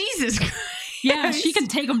 Jesus Christ. Yeah, she can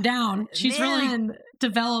take them down. She's really Man.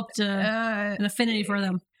 developed an affinity for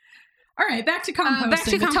them. All right, back to composting. back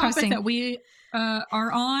to the topic composting. that we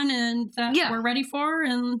are on and that Yeah. we're ready for.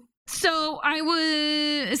 And So I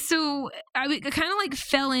kind of like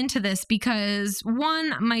fell into this because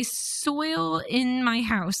one, my soil in my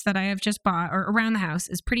house that I have just bought or around the house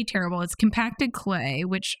is pretty terrible. It's compacted clay,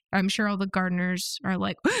 which I'm sure all the gardeners are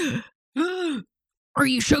like, or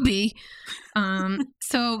you should be.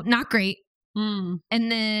 So not great. And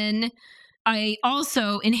then I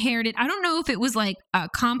also inherited, I don't know if it was like a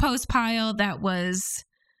compost pile that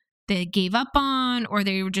they gave up on, or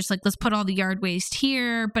they were just like, let's put all the yard waste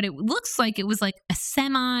here. But it looks like it was like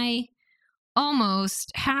a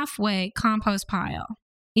almost halfway compost pile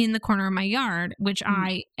in the corner of my yard, which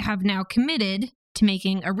I have now committed to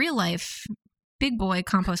making a real life big boy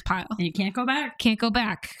compost pile. and you can't go back. Can't go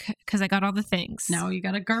back because I got all the things. Now you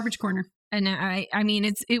got a garbage corner. And I mean,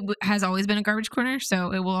 it has always been a garbage corner,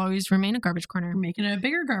 so it will always remain a garbage corner. We're making it a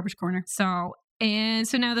bigger garbage corner. So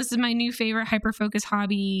now this is my new favorite hyper-focus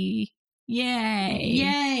hobby. Yay.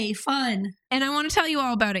 Yay, fun. And I want to tell you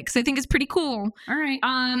all about it because I think it's pretty cool. All right.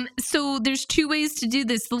 So there's two ways to do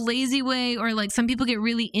this: the lazy way, or like some people get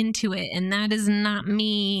really into it, and that is not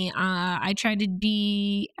me. I try to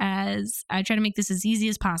make this as easy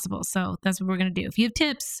as possible. So that's what we're gonna do. If you have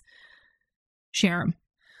tips, share them.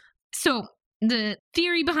 So the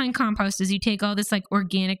theory behind compost is you take all this like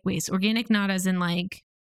organic waste, organic not as in like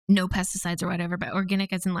no pesticides or whatever, but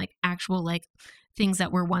organic as in like actual like things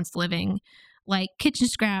that were once living, like kitchen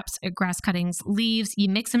scraps, grass cuttings, leaves. You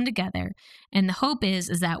mix them together, and the hope is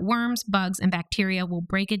that worms, bugs, and bacteria will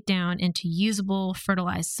break it down into usable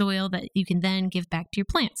fertilized soil that you can then give back to your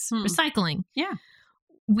plants. Recycling. Yeah.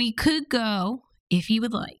 We could go, if you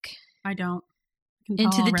would like, I don't.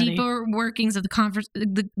 into the deeper workings of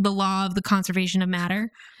the law of the conservation of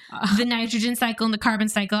matter, the nitrogen cycle and the carbon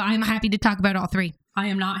cycle. I'm happy to talk about all three. I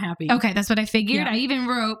am not happy. Okay, that's what I figured. Yeah. I even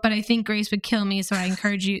wrote, but I think Grace would kill me, so I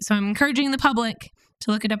encourage you. So I'm encouraging the public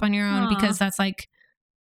to look it up on your own because that's like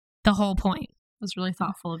the whole point. That's really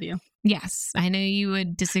thoughtful of you. Yes, I know you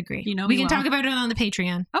would disagree. You know we me can well. talk about it on the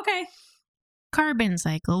Patreon. Okay. Carbon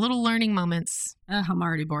cycle, little learning moments. I'm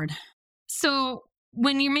already bored. So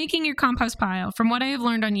when you're making your compost pile, from what I have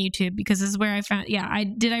learned on YouTube, because this is where I found,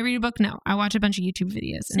 did I read a book? No, I watch a bunch of YouTube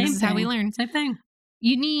videos, and this is how we learn. Same thing.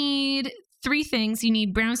 You need 3 things. You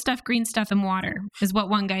need brown stuff, green stuff, and water, is what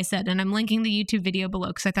one guy said. And I'm linking the YouTube video below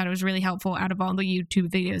because I thought it was really helpful out of all the YouTube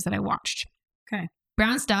videos that I watched. Okay.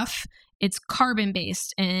 Brown stuff, it's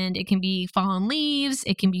carbon-based, and it can be fallen leaves.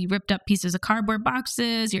 It can be ripped up pieces of cardboard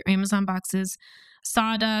boxes, your Amazon boxes,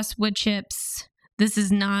 sawdust, wood chips. This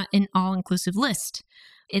is not an all-inclusive list.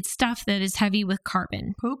 It's stuff that is heavy with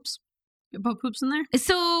carbon. Poops? You put poops in there?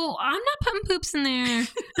 So I'm not putting poops in there.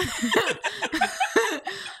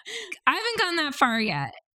 I haven't gone that far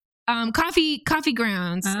yet. Coffee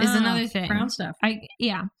grounds is another thing. Brown stuff.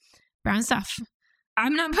 Brown stuff.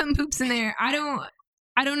 I'm not putting poops in there. I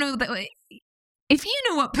don't know that. If you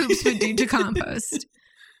know what poops would do to compost,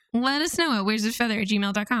 let us know at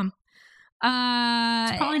where'sthefeather@gmail.com.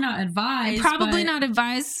 It's probably not advised. Probably but not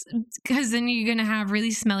advised because then you're gonna have really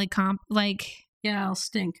smelly Yeah, it'll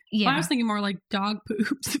stink. Yeah. Well, I was thinking more like dog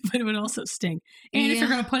poops, but it would also stink. And if you're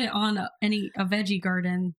going to put it on a veggie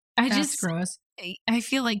garden, that's gross. I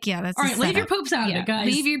feel like that's all right. Leave your poops out of it, guys.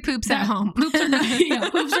 Leave your poops at home. Poops are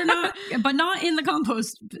not. Poops are not, but not in the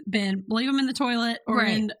compost bin. Leave them in the toilet or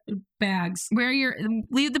in bags.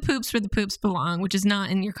 Leave the poops where the poops belong, which is not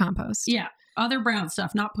in your compost. Yeah, other brown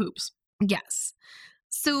stuff, not poops. Yes.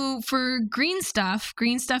 So for green stuff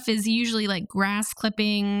is usually like grass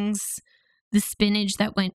clippings, the spinach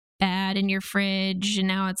that went bad in your fridge, and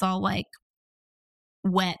now it's all like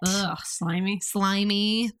wet. Ugh,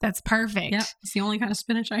 slimy. That's perfect. Yep, it's the only kind of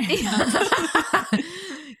spinach I have.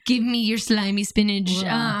 Give me your slimy spinach.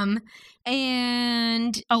 Ugh.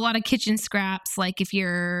 and a lot of kitchen scraps, like if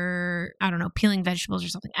you're, I don't know, peeling vegetables or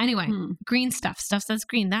something. Anyway, green stuff that's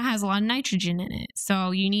green, that has a lot of nitrogen in it.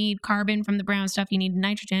 So you need carbon from the brown stuff, you need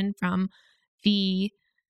nitrogen from the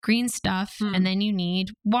green stuff, and then you need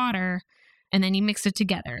water, and then you mix it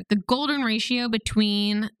together. The golden ratio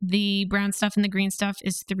between the brown stuff and the green stuff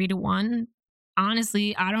is 3-1.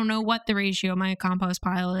 Honestly, I don't know what the ratio of my compost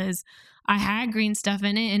pile is. I had green stuff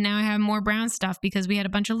in it, and now I have more brown stuff because we had a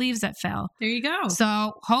bunch of leaves that fell. There you go.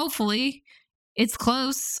 So hopefully it's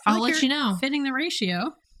close. I'll let you know. Fitting the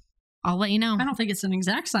ratio. I'll let you know. I don't think it's an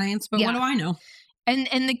exact science, but what do I know?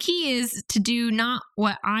 And the key is to do not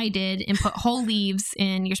what I did and put whole leaves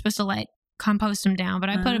in. You're supposed to like compost them down, but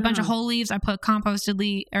I put a bunch of whole leaves. I put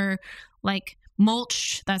composted or like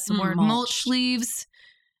mulch. That's the word. Mulch leaves.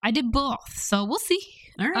 I did both, so we'll see.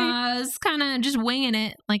 All right. It's kind of just winging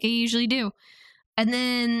it like I usually do. And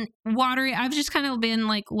then watering, I've just kind of been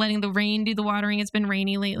like letting the rain do the watering. It's been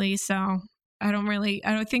rainy lately, so I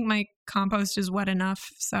don't think my compost is wet enough.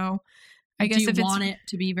 So I guess if you want it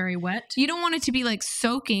to be very wet, you don't want it to be like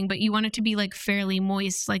soaking, but you want it to be like fairly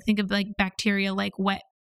moist. Like think of like bacteria, like wet,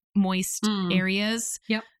 moist areas.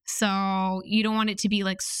 Yep. So you don't want it to be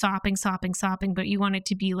like sopping, but you want it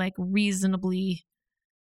to be like reasonably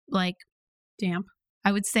like damp.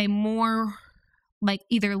 I would say more like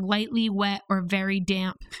either lightly wet or very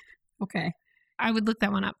damp. Okay. I would look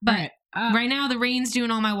that one up. But right now the rain's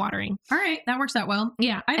doing all my watering. All right. That works out well.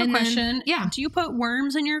 Yeah. I have a question. Yeah. Do you put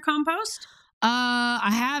worms in your compost? I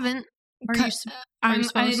haven't. Are you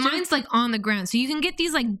supposed to? Mine's like on the ground. So you can get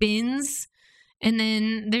these like bins. And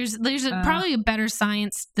then there's probably a better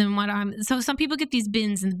science than what so some people get these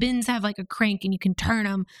bins, and the bins have like a crank and you can turn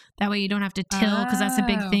them. That way you don't have to till, because that's a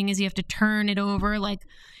big thing is you have to turn it over like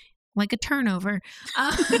a turnover.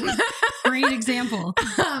 Great example.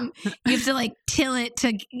 You have to like till it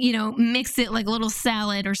to, mix it like a little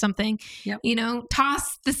salad or something. Yep.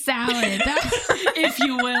 Toss the salad. If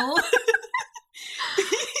you will.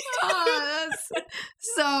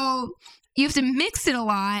 So you have to mix it a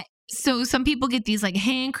lot. So some people get these like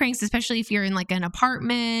hand cranks, especially if you're in like an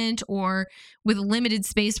apartment or with limited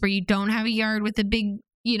space where you don't have a yard with a big,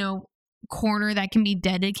 corner that can be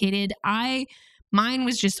dedicated. Mine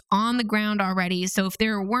was just on the ground already. So if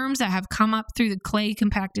there are worms that have come up through the clay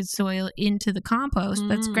compacted soil into the compost,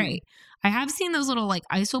 that's great. I have seen those little like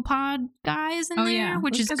isopod guys in there,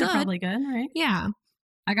 which those is good. Probably good, right? Yeah.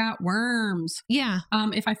 I got worms. Yeah.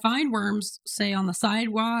 If I find worms, say on the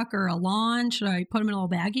sidewalk or a lawn, should I put them in a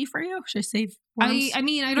little baggie for you? Should I save worms? I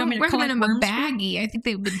mean, I don't recommend them a baggie. I think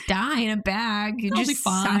they would die in a bag. You're just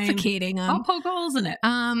suffocating them. I'll poke holes in it.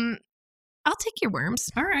 I'll take your worms.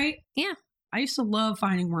 All right. Yeah. I used to love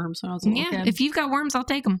finding worms when I was a little kid. If you've got worms, I'll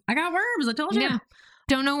take them. I got worms. I told you. Yeah.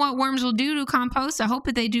 Don't know what worms will do to compost. I hope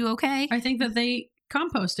that they do okay. I think that they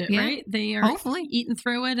compost it, right? They are hopefully eating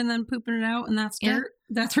through it and then pooping it out, and that's dirt.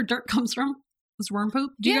 That's where dirt comes from. It's worm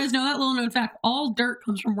poop. Do you guys know that little known fact? All dirt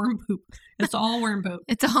comes from worm poop. It's all worm poop.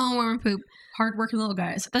 It's all worm poop. Hardworking little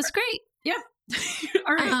guys. That's great. Yeah.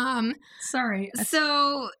 All right. Sorry.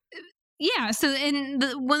 So yeah. So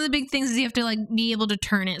one of the big things is you have to like be able to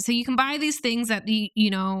turn it. So you can buy these things that they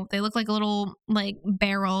look like a little like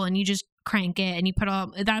barrel, and you just crank it and you put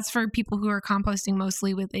all. That's for people who are composting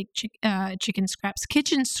mostly with like kitchen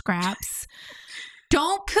scraps.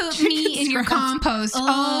 Don't put meat in your compost.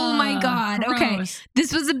 Oh my God. Gross. Okay.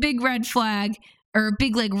 This was a big red flag, or a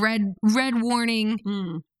big like red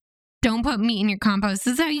warning. Don't put meat in your compost.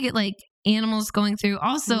 This is how you get like animals going through.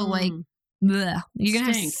 Also like bleh. You're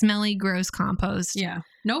going to have smelly, gross compost. Yeah.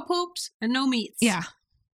 No poops and no meats. Yeah.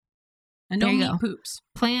 And no meat poops.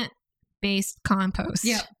 Plant-based compost.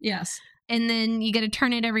 Yeah. Yes. And then you got to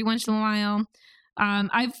turn it every once in a while.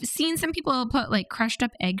 I've seen some people put like crushed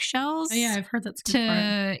up eggshells. Oh, yeah, I've heard that's good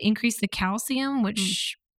to increase the calcium,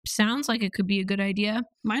 which sounds like it could be a good idea.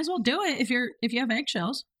 Might as well do it if you have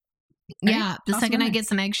eggshells. Right? Yeah, the second I get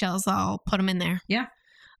some eggshells, I'll put them in there. Yeah,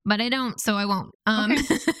 but I don't, so I won't.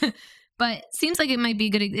 Okay. But seems like it might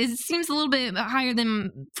be good. It seems a little bit higher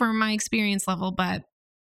than for my experience level, but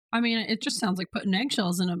I mean, it just sounds like putting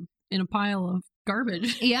eggshells in a pile of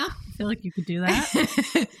garbage. Yeah, I feel like you could do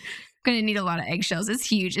that. Gonna need a lot of eggshells. It's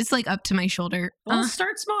huge. It's like up to my shoulder. Well,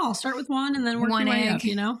 start small. Start with one and then work your way up,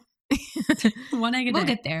 One egg a day. We'll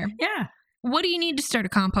get there. Yeah. What do you need to start a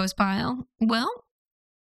compost pile? Well,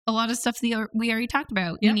 a lot of stuff we already talked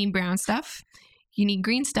about. Yep. You need brown stuff. You need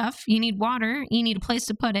green stuff. You need water. You need a place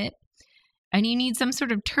to put it. And you need some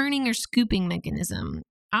sort of turning or scooping mechanism.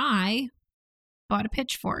 I bought a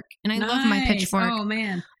pitchfork, and I love my pitchfork. Oh,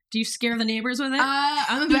 man. Do you scare the neighbors with it?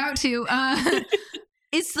 I'm about to.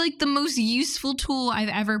 it's like the most useful tool I've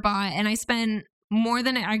ever bought. And I spent more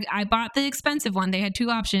than I bought the expensive one. They had 2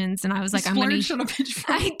 options, and I was like, I'm going to.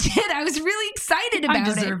 I did. I was really excited about it.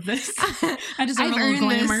 I deserve this. I deserve a little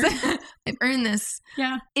glamour. I've earned this.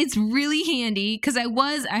 Yeah. It's really handy because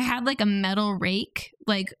I had like a metal rake,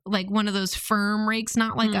 like one of those firm rakes,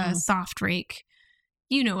 not like a soft rake.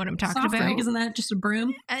 You know what I'm talking Soft about. rake, isn't that just a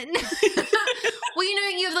broom? Well,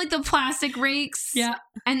 you have like the plastic rakes. Yeah.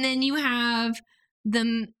 And then you have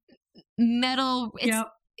the metal. Yep.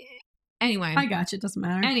 Anyway. I got you. It doesn't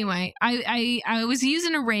matter. Anyway, I was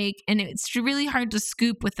using a rake, and it's really hard to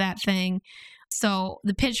scoop with that thing. So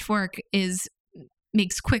the pitchfork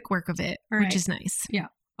makes quick work of it, which is nice. Yeah.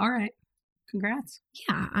 All right. Congrats.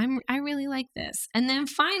 Yeah, I really like this. And then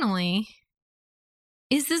finally,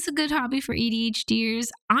 is this a good hobby for ADHDers?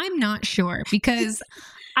 I'm not sure because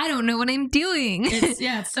I don't know what I'm doing.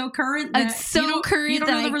 It's so current. That It's so current you don't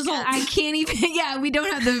know the results. I can't even. Yeah, we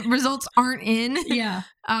don't have the results. Aren't in. Yeah,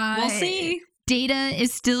 we'll see. Data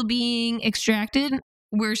is still being extracted.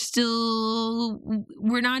 We're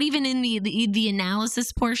not even in the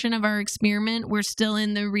analysis portion of our experiment. We're still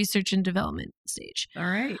in the research and development stage. All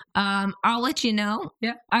right. I'll let you know.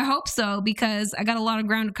 Yeah. I hope so, because I got a lot of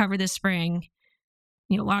ground to cover this spring.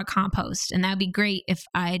 A lot of compost, and that'd be great if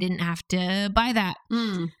I didn't have to buy that.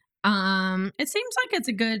 It seems like it's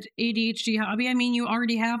a good ADHD hobby. I mean, you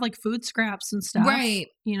already have like food scraps and stuff, right?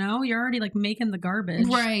 You're already like making the garbage,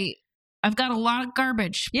 right? I've got a lot of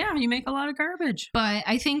garbage. Yeah, you make a lot of garbage, but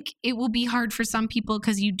I think it will be hard for some people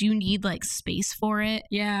because you do need like space for it.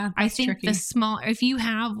 Yeah, I think tricky. if you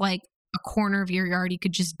have like a corner of your yard, you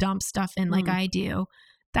could just dump stuff in like I do.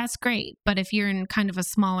 That's great. But if you're in kind of a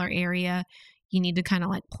smaller area, you need to kind of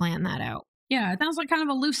like plan that out. Yeah, it sounds like kind of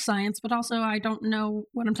a loose science, but also I don't know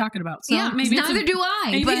what I'm talking about. So yeah, maybe neither do I.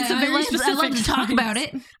 Maybe but it's a very specific I love to talk science. about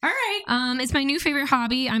it. All right. It's my new favorite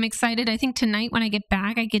hobby. I'm excited. I think tonight when I get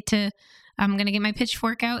back, I'm going to get my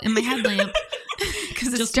pitchfork out and my headlamp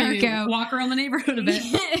because it's dark out. Walk around the neighborhood a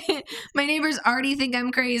bit. My neighbors already think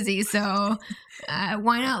I'm crazy, so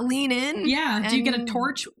why not lean in? Yeah. Do you get a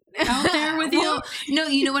torch out there with you? Well, no,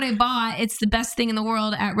 you know what I bought? It's the best thing in the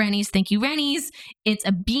world at Rennie's. Thank you, Rennie's. It's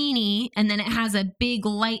a beanie, and then it has a big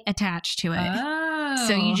light attached to it. Oh.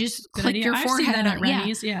 So you just click your forehead. I've seen that at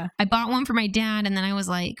Rennie's, yeah. I bought one for my dad, and then I was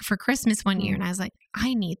like, for Christmas one year, and I was like,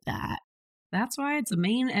 I need that. That's why it's a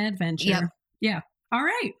main adventure. Yep. Yeah. All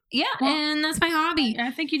right. Yeah, well, and that's my hobby.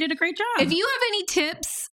 I think you did a great job. If you have any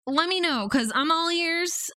tips, let me know, because I'm all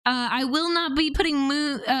ears. I will not be putting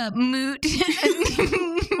moot. What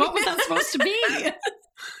was that supposed to be?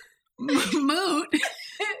 Moot?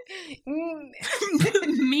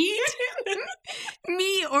 Meat?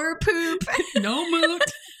 Me or poop. No moot.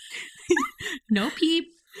 No peep.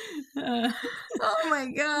 Oh my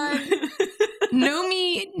God. No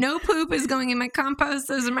meat, no poop is going in my compost.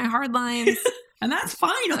 Those are my hard lines. And that's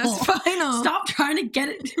final. That's final. Stop trying to get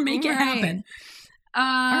it to make it happen. All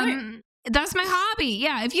right. That's my hobby.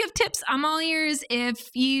 Yeah. If you have tips, I'm all ears. If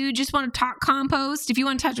you just want to talk compost, if you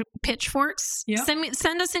want to touch pitchforks,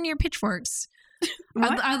 send us in your pitchforks.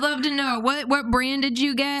 I'd love to know what brand did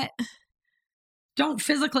you get? Don't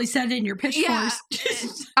physically send in your pitchforks.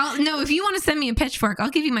 Yeah. No, if you want to send me a pitchfork, I'll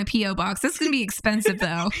give you my P.O. box. That's going to be expensive,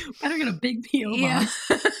 though. Better get a big P.O. box.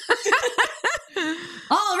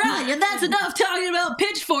 All right, and that's enough talking about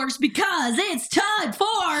pitchforks because it's time for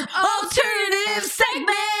alternative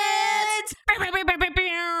segments.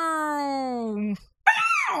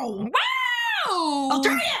 Wow!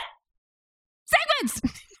 Alternative segments.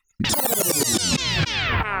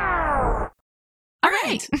 All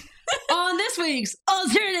right. On this week's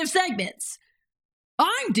alternative segments,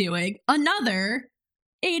 I'm doing another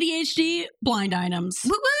ADHD blind items.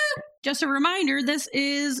 Woo woo! Just a reminder, this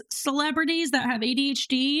is celebrities that have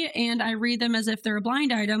ADHD, and I read them as if they're a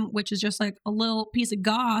blind item, which is just like a little piece of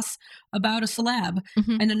goss about a celeb,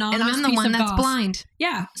 an anonymous piece of goss. And I'm the one that's blind.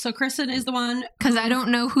 Yeah, so Kristen is the one. Because I don't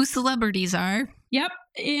know who celebrities are. Yep,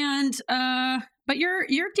 and but you're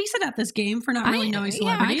decent at this game for not really knowing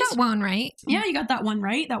celebrities. Yeah, I got one right. Yeah, you got that one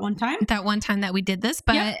right that one time. That one time that we did this,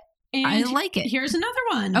 but and I like it. Here's another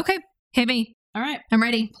one. Okay, hit me. All right. I'm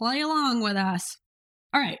ready. Play along with us.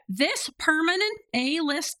 All right. This permanent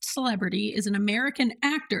A-list celebrity is an American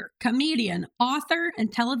actor, comedian, author,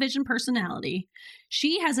 and television personality.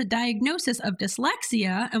 She has a diagnosis of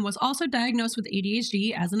dyslexia and was also diagnosed with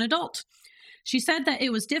ADHD as an adult. She said that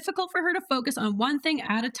it was difficult for her to focus on one thing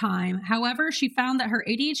at a time. However, she found that her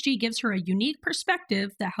ADHD gives her a unique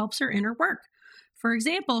perspective that helps her in her work. For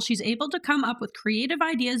example, she's able to come up with creative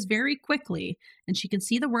ideas very quickly, and she can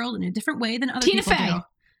see the world in a different way than other people do. Tina Fey.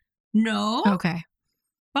 No. Okay.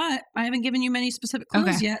 but I haven't given you many specific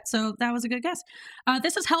clues yet, so that was a good guess.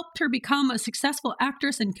 This has helped her become a successful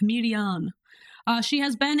actress and comedian. She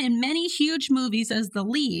has been in many huge movies as the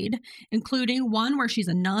lead, including one where she's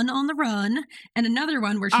a nun on the run, and another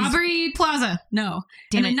one where she's... Aubrey Plaza. No.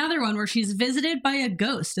 Damn and it. another one where she's visited by a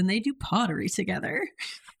ghost and they do pottery together.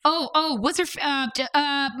 Oh, what's her...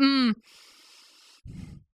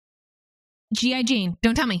 G.I. Jane.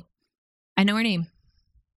 Don't tell me. I know her name.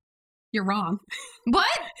 You're wrong. What?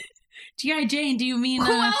 G.I. Jane, do you mean...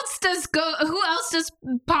 Who else does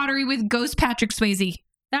pottery with Ghost Patrick Swayze?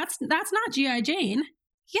 That's not G.I. Jane.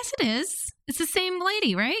 Yes, it is. It's the same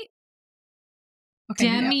lady, right? Okay,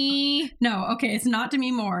 Demi. No, okay, it's not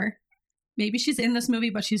Demi Moore. Maybe she's in this movie,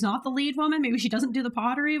 but she's not the lead woman. Maybe she doesn't do the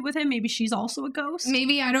pottery with him. Maybe she's also a ghost.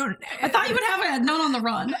 Maybe I don't... I thought you would have a nun on the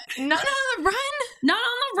run. Nun on the run? Nun on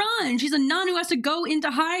the run. She's a nun who has to go into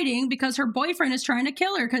hiding because her boyfriend is trying to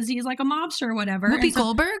kill her because he's like a mobster or whatever. Whoopi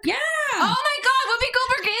Goldberg? Yeah. Oh my God, Whoopi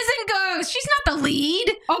Goldberg isn't Ghost. She's not the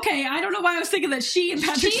lead. Okay, I don't know why I was thinking that she and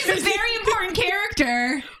Patrick She's a Swayze- very important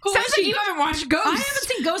character. Who Sounds is like she? you haven't watched Ghost. I haven't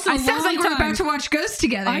seen Ghost in a long Sounds like we're time. about to watch Ghost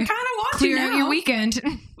together. I kind of watched Clear it out now. your weekend.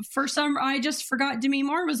 I just forgot Demi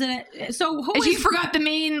Moore was in it. So who And is... you forgot the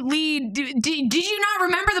main lead. Did you not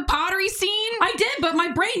remember the pottery scene? I did, but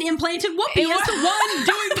my brain implanted Whoopi as the one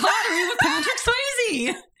doing pottery with Patrick Swayze.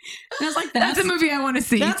 And I was like, That's a movie I want to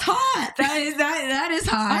see. That's hot. That is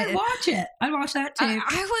hot. I'd watch it. I'd watch that too.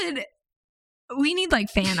 I would. We need like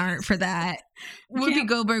fan art for that. Whoopi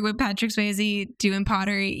Goldberg with Patrick Swayze doing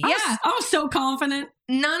pottery. Yeah, I was so confident.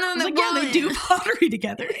 none I on was the like, yeah, they do pottery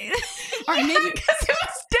together. All right, maybe because it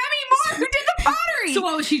was Demi Moore who did the pottery. So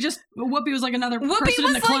what was she just? Whoopi was like another Whoopi person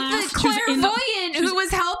was in the class. like the She was in clairvoyant who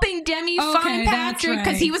was helping Demi Okay, find that's Patrick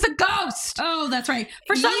because right. he was a ghost. Oh, that's right.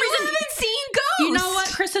 For some you reason, haven't seen Ghost. you know what,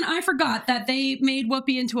 Kristen? I forgot that they made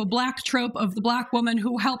Whoopi into a black trope of the black woman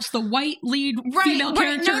who helps the white lead female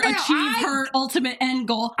character achieve her ultimate end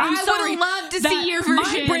goal. I'm I sorry would love to that see your my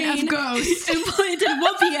version brain of Ghost. implanted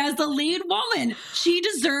Whoopi as the lead woman. She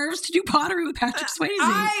deserves to do pottery with Patrick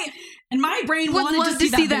Swayze. And my brain would wanted love to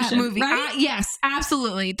see that vision, movie. Right? Yes,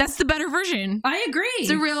 absolutely. That's the better version. I agree. It's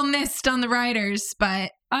a real mist on the writers,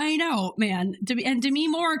 but I know, man. And Demi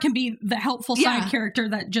Moore can be the helpful Yeah. side character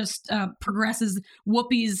that just progresses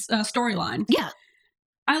Whoopi's storyline. yeah,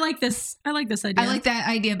 I like this. I like this idea. I like that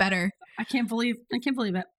idea better. I can't believe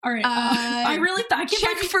it. All right. I can't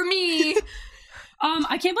check believe for me.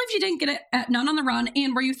 I can't believe you didn't get it at Nun on the Run.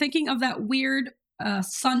 And were you thinking of that weird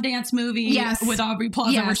Sundance movie Yes. with Aubrey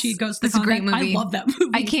Plaza where Yes. she goes to the It's a great convent? movie. I love that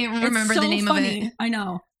movie. I can't remember It's the so name funny. of it. I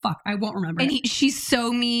know. Fuck, I won't remember And it. she's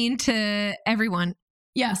so mean to everyone.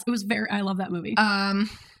 Yes, it was I love that movie.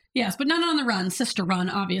 Yes, but Nun on the Run, Sister Run,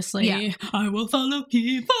 obviously. Yeah. I will follow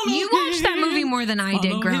him. You watched that movie more than I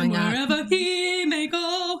did growing up. Wherever he may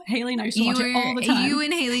go. Haley and I used to watch it all the time. You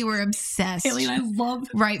and Haley were obsessed. Haley and I love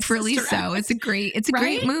Rightfully Sister so. Act. It's a great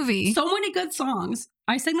Right? movie. So many good songs.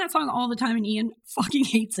 I sing that song all the time and Ian fucking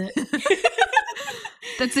hates it.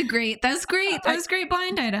 That's great. That was great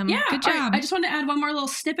blind item. Yeah. Good all right, job. I just wanted to add one more little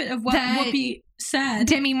snippet of what That- Whoopi said.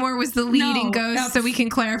 Demi Moore was the lead in No, Ghost, so we can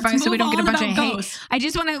clarify let's so we don't move get a on bunch of about hate. Ghost. I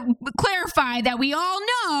just want to clarify that we all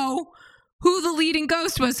know who the lead in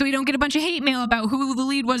Ghost was, so we don't get a bunch of hate mail about who the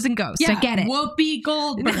lead was in Ghost. Yeah, I get it. Whoopi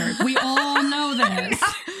Goldberg. We all know this.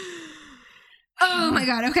 Oh my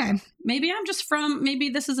God. Okay. Maybe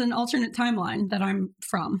this is an alternate timeline that I'm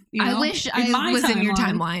from. You I know? wish In I my was in your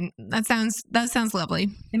timeline. That sounds lovely.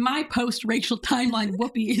 In my post-racial timeline,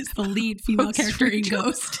 Whoopi is the lead female character in Post-racial.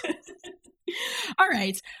 Ghost. All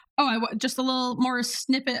right. Oh, just a little more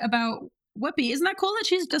snippet about Whoopi. Isn't that cool that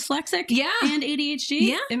she's dyslexic Yeah. and ADHD?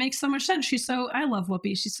 Yeah. It makes so much sense. I love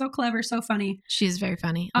Whoopi. She's so clever, so funny. She is very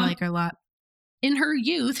funny. I like her a lot. In her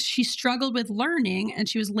youth, she struggled with learning and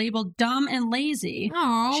she was labeled dumb and lazy.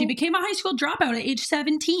 Oh. She became a high school dropout at age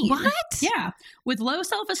 17. What? Yeah. With low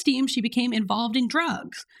self-esteem, she became involved in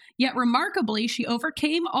drugs. Yet remarkably, she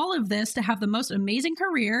overcame all of this to have the most amazing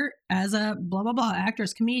career as a blah, blah, blah,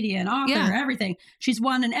 actress, comedian, author, Yeah. everything. She's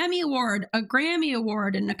won an Emmy Award, a Grammy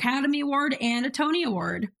Award, an Academy Award, and a Tony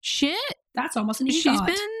Award. Shit. That's almost an EGOT. She's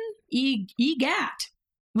been. EGAT.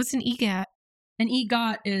 What's an EGAT? An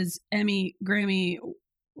EGOT is Emmy, Grammy,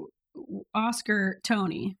 Oscar,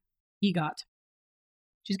 Tony. EGOT.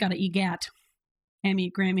 She's got an EGAT.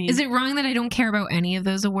 Emmy, Grammy. Is it wrong that I don't care about any of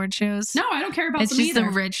those award shows? No, I don't care about It's them just either.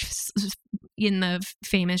 the rich, in the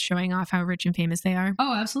famous showing off how rich and famous they are.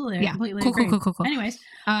 Oh, absolutely. I Yeah. completely Cool, agree. cool. Anyways,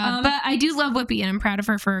 But I do love Whoopi, and I'm proud of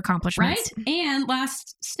her for her accomplishments. right? And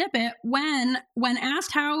last snippet, when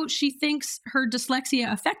asked how she thinks her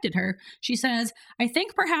dyslexia affected her, she says, I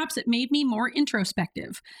think perhaps it made me more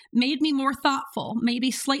introspective, made me more thoughtful,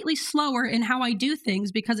 maybe slightly slower in how I do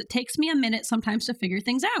things because it takes me a minute sometimes to figure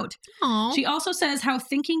things out. Aw. She also says how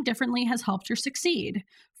thinking differently has helped her succeed.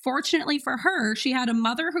 Fortunately for her, she had a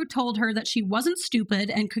mother who told her that she wasn't stupid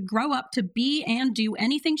and could grow up to be and do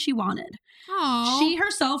anything she wanted. Aw. She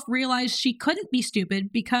herself realized she couldn't be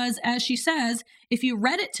stupid because, as she says, if you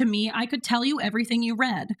read it to me, I could tell you everything you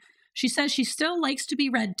read. She says she still likes to be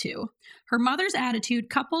read to. Her mother's attitude,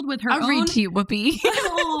 coupled with her I'll own... read to you, Whoopi.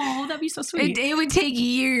 Oh, that'd be so sweet. It would take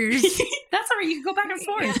years. That's all right. You can go back and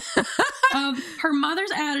forth. Her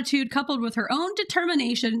mother's attitude, coupled with her own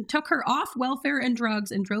determination, took her off welfare and drugs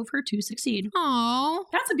and drove her to succeed. Aw.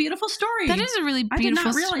 That's a beautiful story. That is a really I did beautiful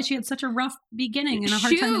not realize she had such a rough beginning and a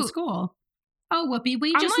hard time in Shoot. school. Oh, Whoopi,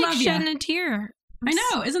 we I'm just like love you. shedding a tear. I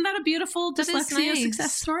know. Isn't that a beautiful That is dyslexia nice.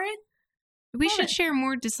 success story? We Love should it. share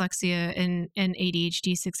more dyslexia and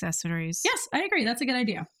ADHD success stories. Yes, I agree. That's a good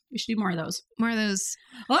idea. We should do more of those. More of those.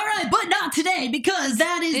 All right, but not today because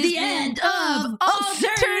that is the end of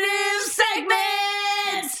Alternative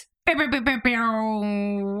Segments. I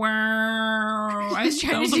was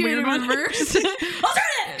trying was to a do it weird in one. reverse.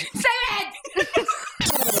 Alternative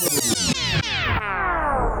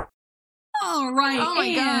All right, Oh my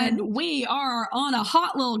and God. we are on a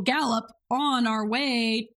hot little gallop on our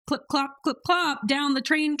way, clip clop down the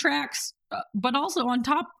train tracks, but also on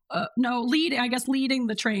top. Leading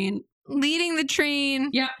the train. Leading the train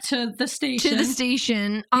Yeah, to the station. to the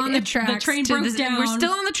station on the The tracks. train to broke down. We're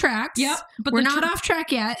still on the tracks. Yep, but We're the not tra- off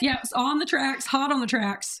track yet. Yeah, it's on the tracks, hot on the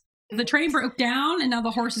tracks. The train broke down, and now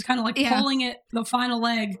the horse is kind of like Yeah. pulling it, the final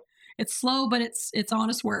leg. It's slow, but it's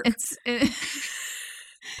honest work.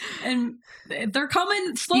 And they're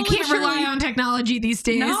coming slowly. you can't but surely. rely on technology these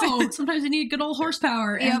days. No, sometimes you need good old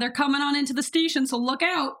horsepower, Yep. and they're coming on into the station. So look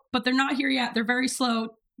out! But they're not here yet. They're very slow.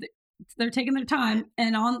 They're taking their time,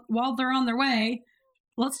 and while they're on their way,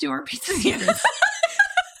 let's do our pizza secrets.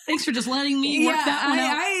 Thanks for just letting me work that one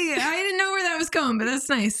out. I didn't know where that was going, but that's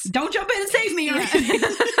nice. Don't jump in and save me. Or Yeah. anything.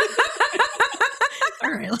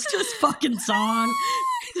 All right, let's do this fucking song.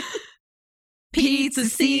 Pizza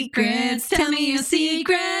secrets, tell me your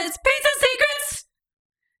secrets. Pizza secrets.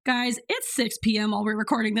 Guys, it's 6 p.m. while we're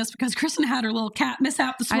recording this because Kristen had her little cat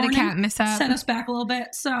mishap this I had a morning. cat mishap. Set us back a little bit.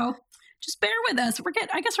 So just bear with us.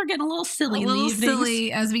 I guess we're getting a little silly A in the little evenings.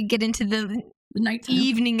 silly as we get into the The nighttime.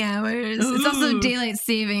 evening hours. It's also Ooh. daylight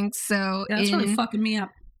savings, so Yeah, that's really fucking me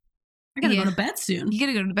up. I gotta Yeah. go to bed soon. you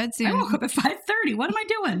gotta go to bed I soon. woke up at 5:30. What am I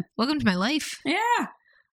doing? Welcome to my life. Yeah.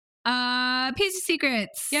 Pizza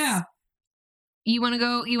secrets. Yeah. You want to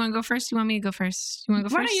go first? You want me to go first? You want to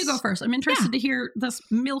go Why first? don't you go first? I'm interested to hear this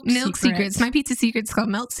milk Secrets. My pizza secret's called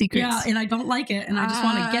Milk Secrets. Yeah, and I don't like it, and I just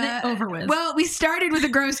want to get it over with. Well, we started with a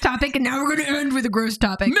gross topic, and now we're going to end with a gross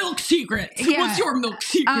topic. milk secrets. Yeah. What's your milk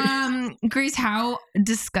secret? Grace, how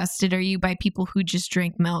disgusted are you by people who just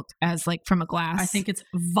drink milk as like from a glass? I think it's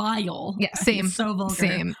vile. Yeah, I think same. it's so vulgar.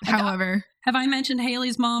 Same. Like, However, have I mentioned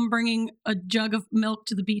Haley's mom bringing a jug of milk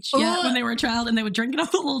to the beach yet Ugh. when they were a child, and they would drink it out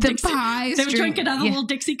of the little the Dixie? pies. They would drink it out of the yeah. little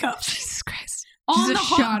Dixie cups Jesus Christ. on Just the a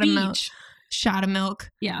hot shot of beach. milk. Shot of milk.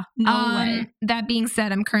 Yeah, no way. That being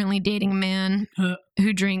said, I'm currently dating a man Huh.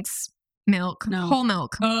 who drinks milk, No. whole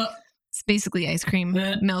milk. Ugh. It's basically ice cream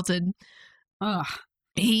melted. Ugh.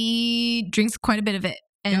 He drinks quite a bit of it.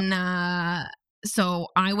 And so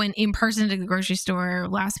I went in person to the grocery store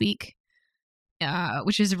last week,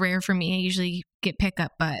 which is rare for me. I usually get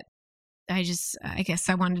pickup, but I guess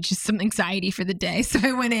I wanted just some anxiety for the day. So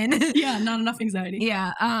I went in. Yeah, not enough anxiety.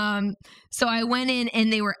 Yeah. So I went in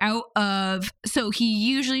and they were out of, so he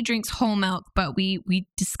usually drinks whole milk, but we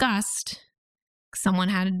discussed someone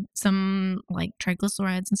had some like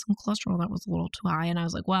triglycerides and some cholesterol that was a little too high. And I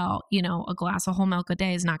was like, well, a glass of whole milk a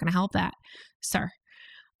day is not going to help that, sir.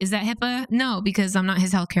 Is that HIPAA? No, because I'm not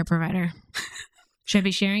his healthcare provider. Should I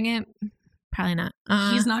be sharing it? Probably not.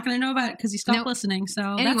 He's not going to know about it because he stopped Nope. listening.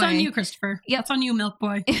 So that's on Anyway. you, Christopher. Yep. That's on you, milk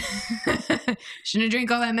boy. Shouldn't have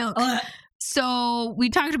drank all that milk. Ugh. So we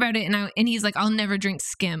talked about it, and he's like, "I'll never drink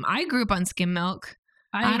skim." I grew up on skim milk.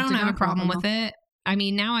 I don't have a problem with it. I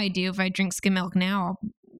mean, now I do. If I drink skim milk now, I'll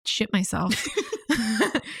shit myself.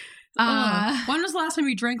 When was the last time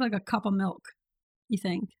you drank like a cup of milk? You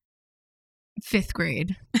think? 5th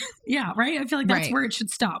grade. Yeah, right? I feel like that's Right. where it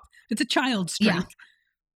should stop. It's a child's Yeah. drink.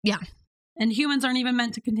 Yeah. And humans aren't even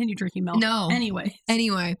meant to continue drinking milk. No. Anyway,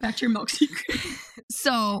 Anyway, back to your milk secret.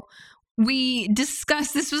 so we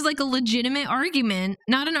discussed, this was like a legitimate argument,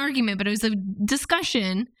 not an argument, but it was a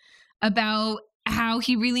discussion about how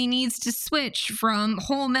he really needs to switch from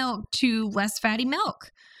whole milk to less fatty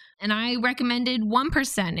milk. And I recommended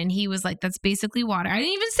 1%, and he was like, that's basically water. I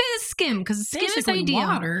didn't even say the skim, because skim is ideal.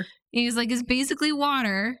 Water. He was like, it's basically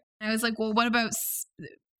water. And I was like, well, what about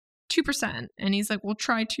 2%? And he's like, well,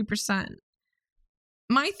 try 2%.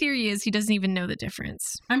 My theory is he doesn't even know the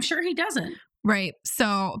difference. I'm sure he doesn't. Right.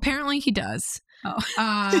 So apparently he does.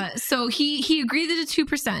 Oh. So he agreed to the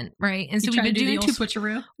 2%, right? And so You we've tried been to do doing the old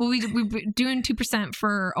switcheroo? Well, we've been doing 2%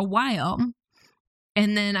 for a while.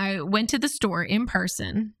 And then I went to the store in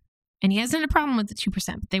person, and he hasn't a problem with the 2%,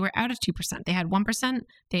 but they were out of 2%. They had 1%,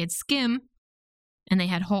 they had skim, and they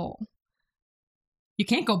had whole. You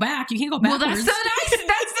can't go back. You can't go Well, backwards. that's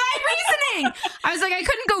my reasoning. I was like, I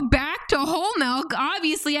couldn't go back to whole milk.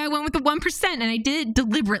 Obviously, I went with the 1%, and I did it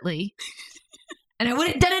deliberately. And I would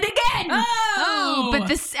have done it again. Oh, but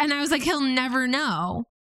this, and I was like, he'll never know.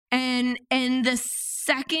 And the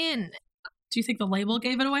second, do you think the label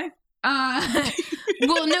gave it away?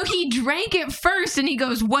 well, no, he drank it first, and he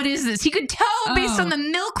goes, "What is this?" He could tell based on the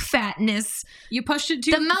milk fatness. You pushed it too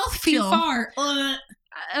the mouthfeel too far.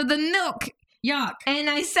 The milk. Yuck. And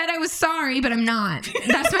I said I was sorry, but I'm not.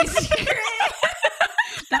 That's my secret.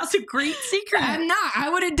 That's a great secret. I'm not. I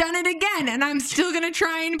would have done it again, and I'm still gonna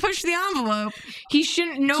try and push the envelope. He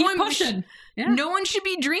shouldn't. Keep pushing. Yeah. No one should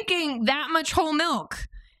be drinking that much whole milk.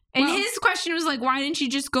 And his question was like, why didn't you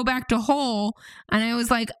just go back to whole? And I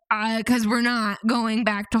was like, because we're not going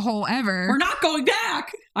back to whole ever. We're not going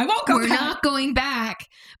back. I won't go back. We're not going back.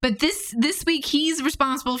 But this week, he's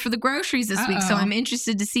responsible for the groceries this week. So I'm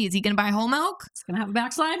interested to see, is he going to buy whole milk? He's going to have a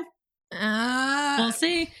backslide. We'll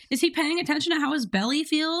see. Is he paying attention to how his belly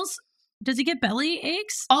feels? Does he get belly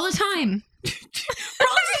aches? All the time. Probably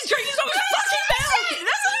he's drinking so much fucking milk.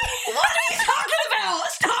 What are you talking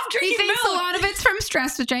about? Stop drinking He thinks milk. a lot of it's from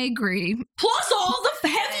stress, which I agree. Plus all the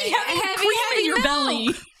heavy cream in your milk. belly.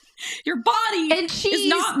 Your body And cheese is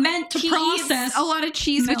not meant to process a lot of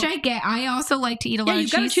cheese, milk. which I get. I also like to eat a lot of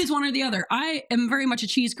cheese. You've got to choose one or the other. I am very much a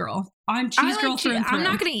cheese girl. I'm cheese girl through and through. I'm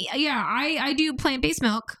not going to eat. Yeah, I do plant-based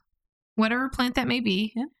milk, whatever plant that may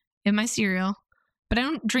be, in my cereal. But I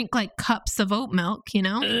don't drink like cups of oat milk, you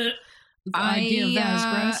know? The idea of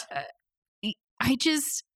that is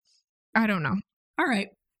gross. I don't know. All right.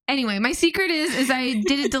 Anyway, my secret is I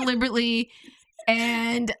did it deliberately,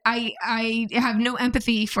 and I have no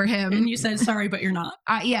empathy for him. And you said sorry, but you're not.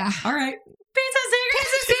 Yeah. All right. Pizza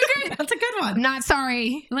secret. That's a good one. I'm not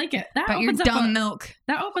sorry. I like it. That but your dumb milk.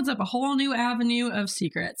 That opens up a whole new avenue of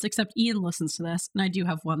secrets, except Ian listens to this. And I do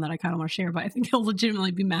have one that I kind of want to share, but I think he'll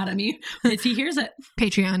legitimately be mad at me if he hears it.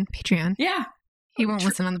 Patreon. Yeah. He won't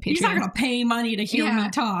listen on the Patreon. He's not going to pay money to hear me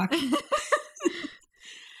talk.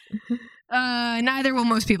 Neither will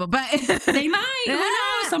most people, but they might. Who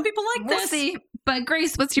knows? Some people like we'll this. See. But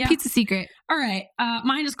Grace, what's your pizza secret? All right.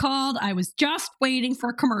 Mine is called I Was Just Waiting for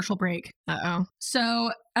a Commercial Break. Uh-oh.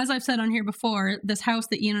 So, as I've said on here before, this house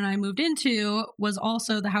that Ian and I moved into was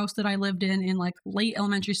also the house that I lived in like late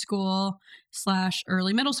elementary school /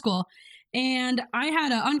 early middle school. And I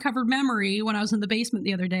had an uncovered memory when I was in the basement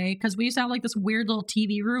the other day, because we used to have like this weird little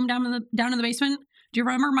TV room down in the basement. Do you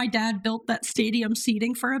remember my dad built that stadium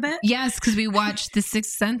seating for a bit? Yes, because we watched The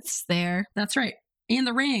Sixth Sense there. That's right. And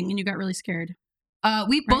The Ring, and you got really scared.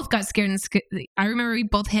 We both got scared. I remember we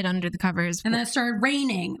both hid under the covers. And then it started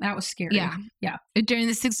raining. That was scary. Yeah. During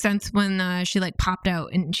The Sixth Sense, when she like popped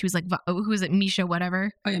out and she was like, who was it? Misha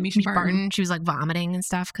whatever. Oh yeah, Misha Barton. She was like vomiting and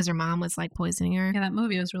stuff because her mom was like poisoning her. Yeah, that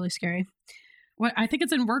movie was really scary. What I think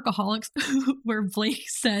it's in Workaholics where Blake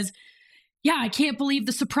says, "Yeah, I can't believe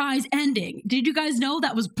the surprise ending. Did you guys know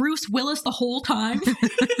that was Bruce Willis the whole time?"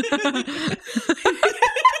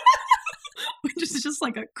 Which is just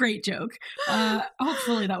like a great joke.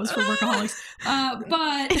 Hopefully that was for Workaholics.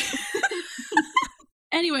 But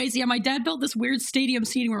anyways, yeah, my dad built this weird stadium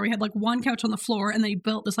seating where we had like one couch on the floor, and then he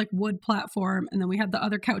built this like wood platform, and then we had the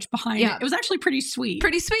other couch behind it. It was actually pretty sweet.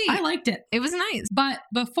 I liked it. It was nice. But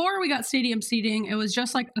before we got stadium seating, it was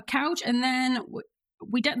just like a couch, and then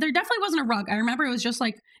there definitely wasn't a rug. I remember it was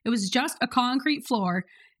just a concrete floor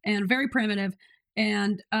and very primitive,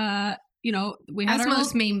 and we had as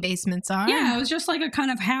most main basements are. Yeah, it was just like a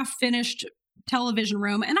kind of half-finished television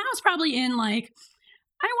room, and I was probably in like,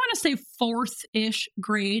 I want to say 4th-ish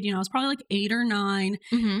grade. I was probably like 8 or 9,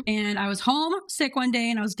 and I was home sick one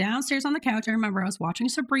day, and I was downstairs on the couch. I remember I was watching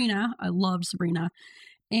Sabrina. I loved Sabrina,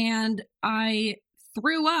 and I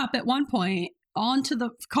threw up at one point onto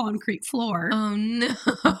the concrete floor. Oh no!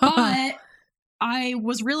 But I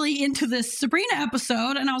was really into this Sabrina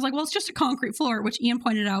episode, and I was like, well, it's just a concrete floor, which Ian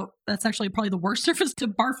pointed out that's actually probably the worst surface to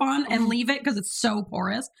barf on and leave it because it's so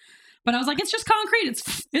porous. But I was like, it's just concrete.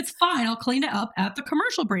 It's fine. I'll clean it up at the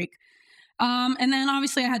commercial break. And then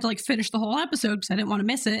obviously I had to like finish the whole episode because I didn't want to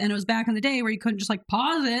miss it. And it was back in the day where you couldn't just like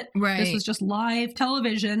pause it. Right. This was just live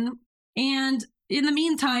television. And in the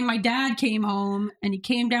meantime, my dad came home and he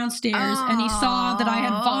came downstairs and he saw that I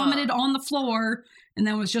had vomited on the floor and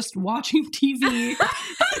then was just watching TV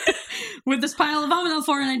with this pile of vomit on the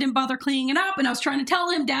floor, and I didn't bother cleaning it up. And I was trying to tell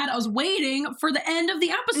him, Dad, I was waiting for the end of the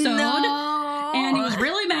episode. No. And he was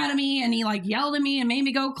really mad at me, and he like yelled at me and made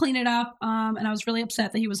me go clean it up. And I was really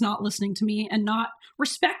upset that he was not listening to me and not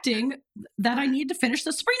respecting that I need to finish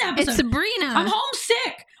the Sabrina episode. It's Sabrina. I'm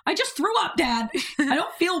homesick. I just threw up, Dad. I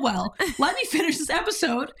don't feel well. Let me finish this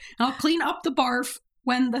episode, and I'll clean up the barf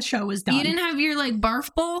when the show is done. You didn't have your like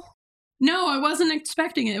barf bowl? No, I wasn't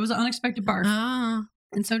expecting it. It was an unexpected barf. Oh.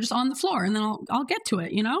 And so just on the floor, and then I'll get to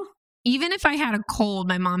it, you know? Even if I had a cold,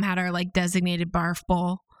 my mom had our like designated barf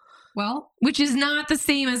bowl, Well, which is not the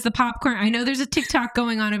same as the popcorn. I know there's a TikTok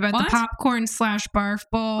going on about What? the popcorn / barf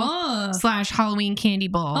bowl / Halloween candy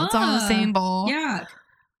bowl. It's all the same bowl. Yeah.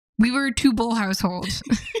 We were a 2-bowl household.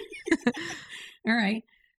 All right.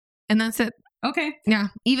 And that's it. Okay. Yeah.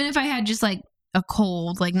 Even if I had just like a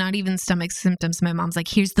cold, like not even stomach symptoms, my mom's like,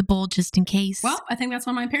 here's the bowl just in case. Well, I think that's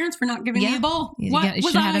on my parents for not giving me Yeah. a bowl. You What should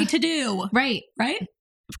was have I had to do? Right. Right?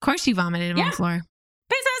 Of course you vomited on the floor.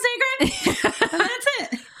 Peace out, secret. And that's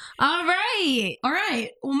it. All right. All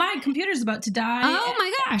right. Well, my computer's about to die. Oh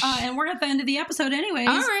my gosh. And we're at the end of the episode anyways.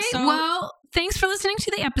 All right. So, Well, thanks for listening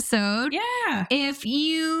to the episode. yeah. If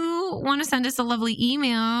you want to send us a lovely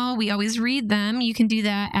email, we always read them. You can do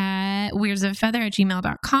that at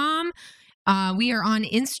weirdsofafeather@gmail.com. We are on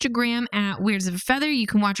Instagram at Weirds of a Feather. You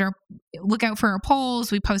can look out for our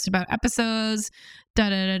polls. We post about episodes. Give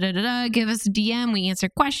us a DM. We answer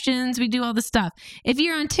questions. We do all the stuff. If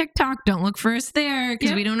you're on TikTok, don't look for us there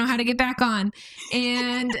because we don't know how to get back on.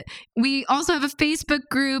 And we also have a Facebook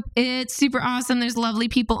group. It's super awesome. There's lovely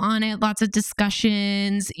people on it. Lots of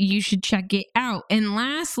discussions. You should check it out. And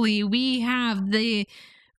lastly, we have the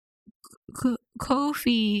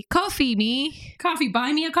Ko-fi me. Coffee.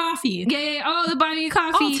 Buy me a coffee. Yeah. Oh, the buy me a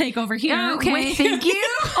coffee. I'll take over here. Okay, Wait. thank you.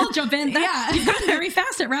 I'll jump in. Yeah. You've gotten very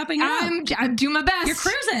fast at wrapping it up. I'm doing my best. You're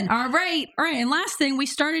cruising. All right. All right. And last thing, we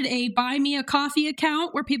started a Buy Me a Coffee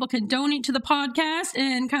account where people can donate to the podcast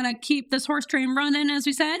and kind of keep this horse train running, as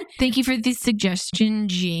we said. Thank you for the suggestion,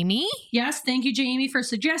 Jamie. Yes. Thank you, Jamie, for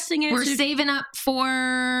suggesting it. We're saving up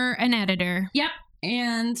for an editor. Yep.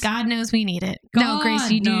 And God knows we need it. No, God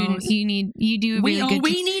Grace, you knows. do a really good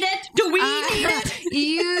we need it? Do we need it?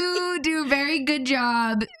 You do a very good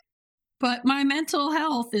job. But my mental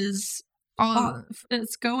health is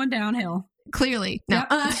it's going downhill. Clearly. No. Yep.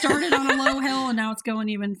 It started on a low hill and now it's going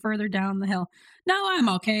even further down the hill. No, I'm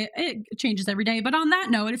okay. It changes every day. But on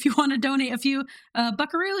that note, if you want to donate a few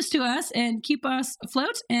buckaroos to us and keep us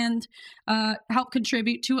afloat and help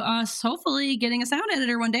contribute to us, hopefully getting a sound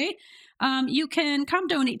editor one day, you can come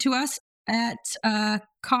donate to us at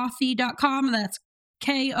coffee.com. That's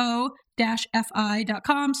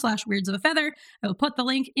ko-fi.com/weirds-of-a-feather. I will put the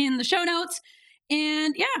link in the show notes.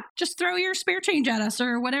 And yeah, just throw your spare change at us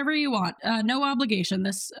or whatever you want. No obligation.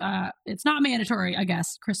 It's not mandatory, I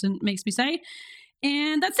guess, Kristen makes me say.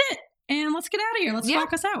 And that's it. And let's get out of here. Let's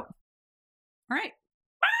walk us out. All right.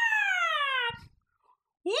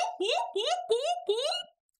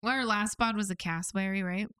 Well, our last spot was a cassowary,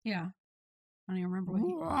 right? Yeah. I don't even remember what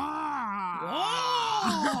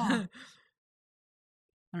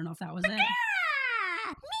I don't know if that was it.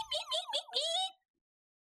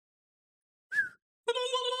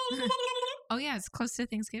 Oh yeah, it's close to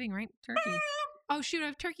Thanksgiving, right? Turkey. Oh shoot, I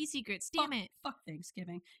have turkey secrets. Damn it. Fuck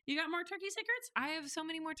Thanksgiving. You got more turkey secrets? I have so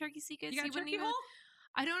many more turkey secrets. You got a turkey hole?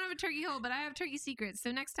 I don't have a turkey hole, but I have turkey secrets.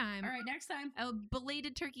 So next time. All right, next time. A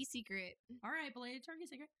belated turkey secret. All right, belated turkey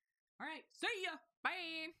secret. All right, see ya.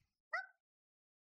 Bye.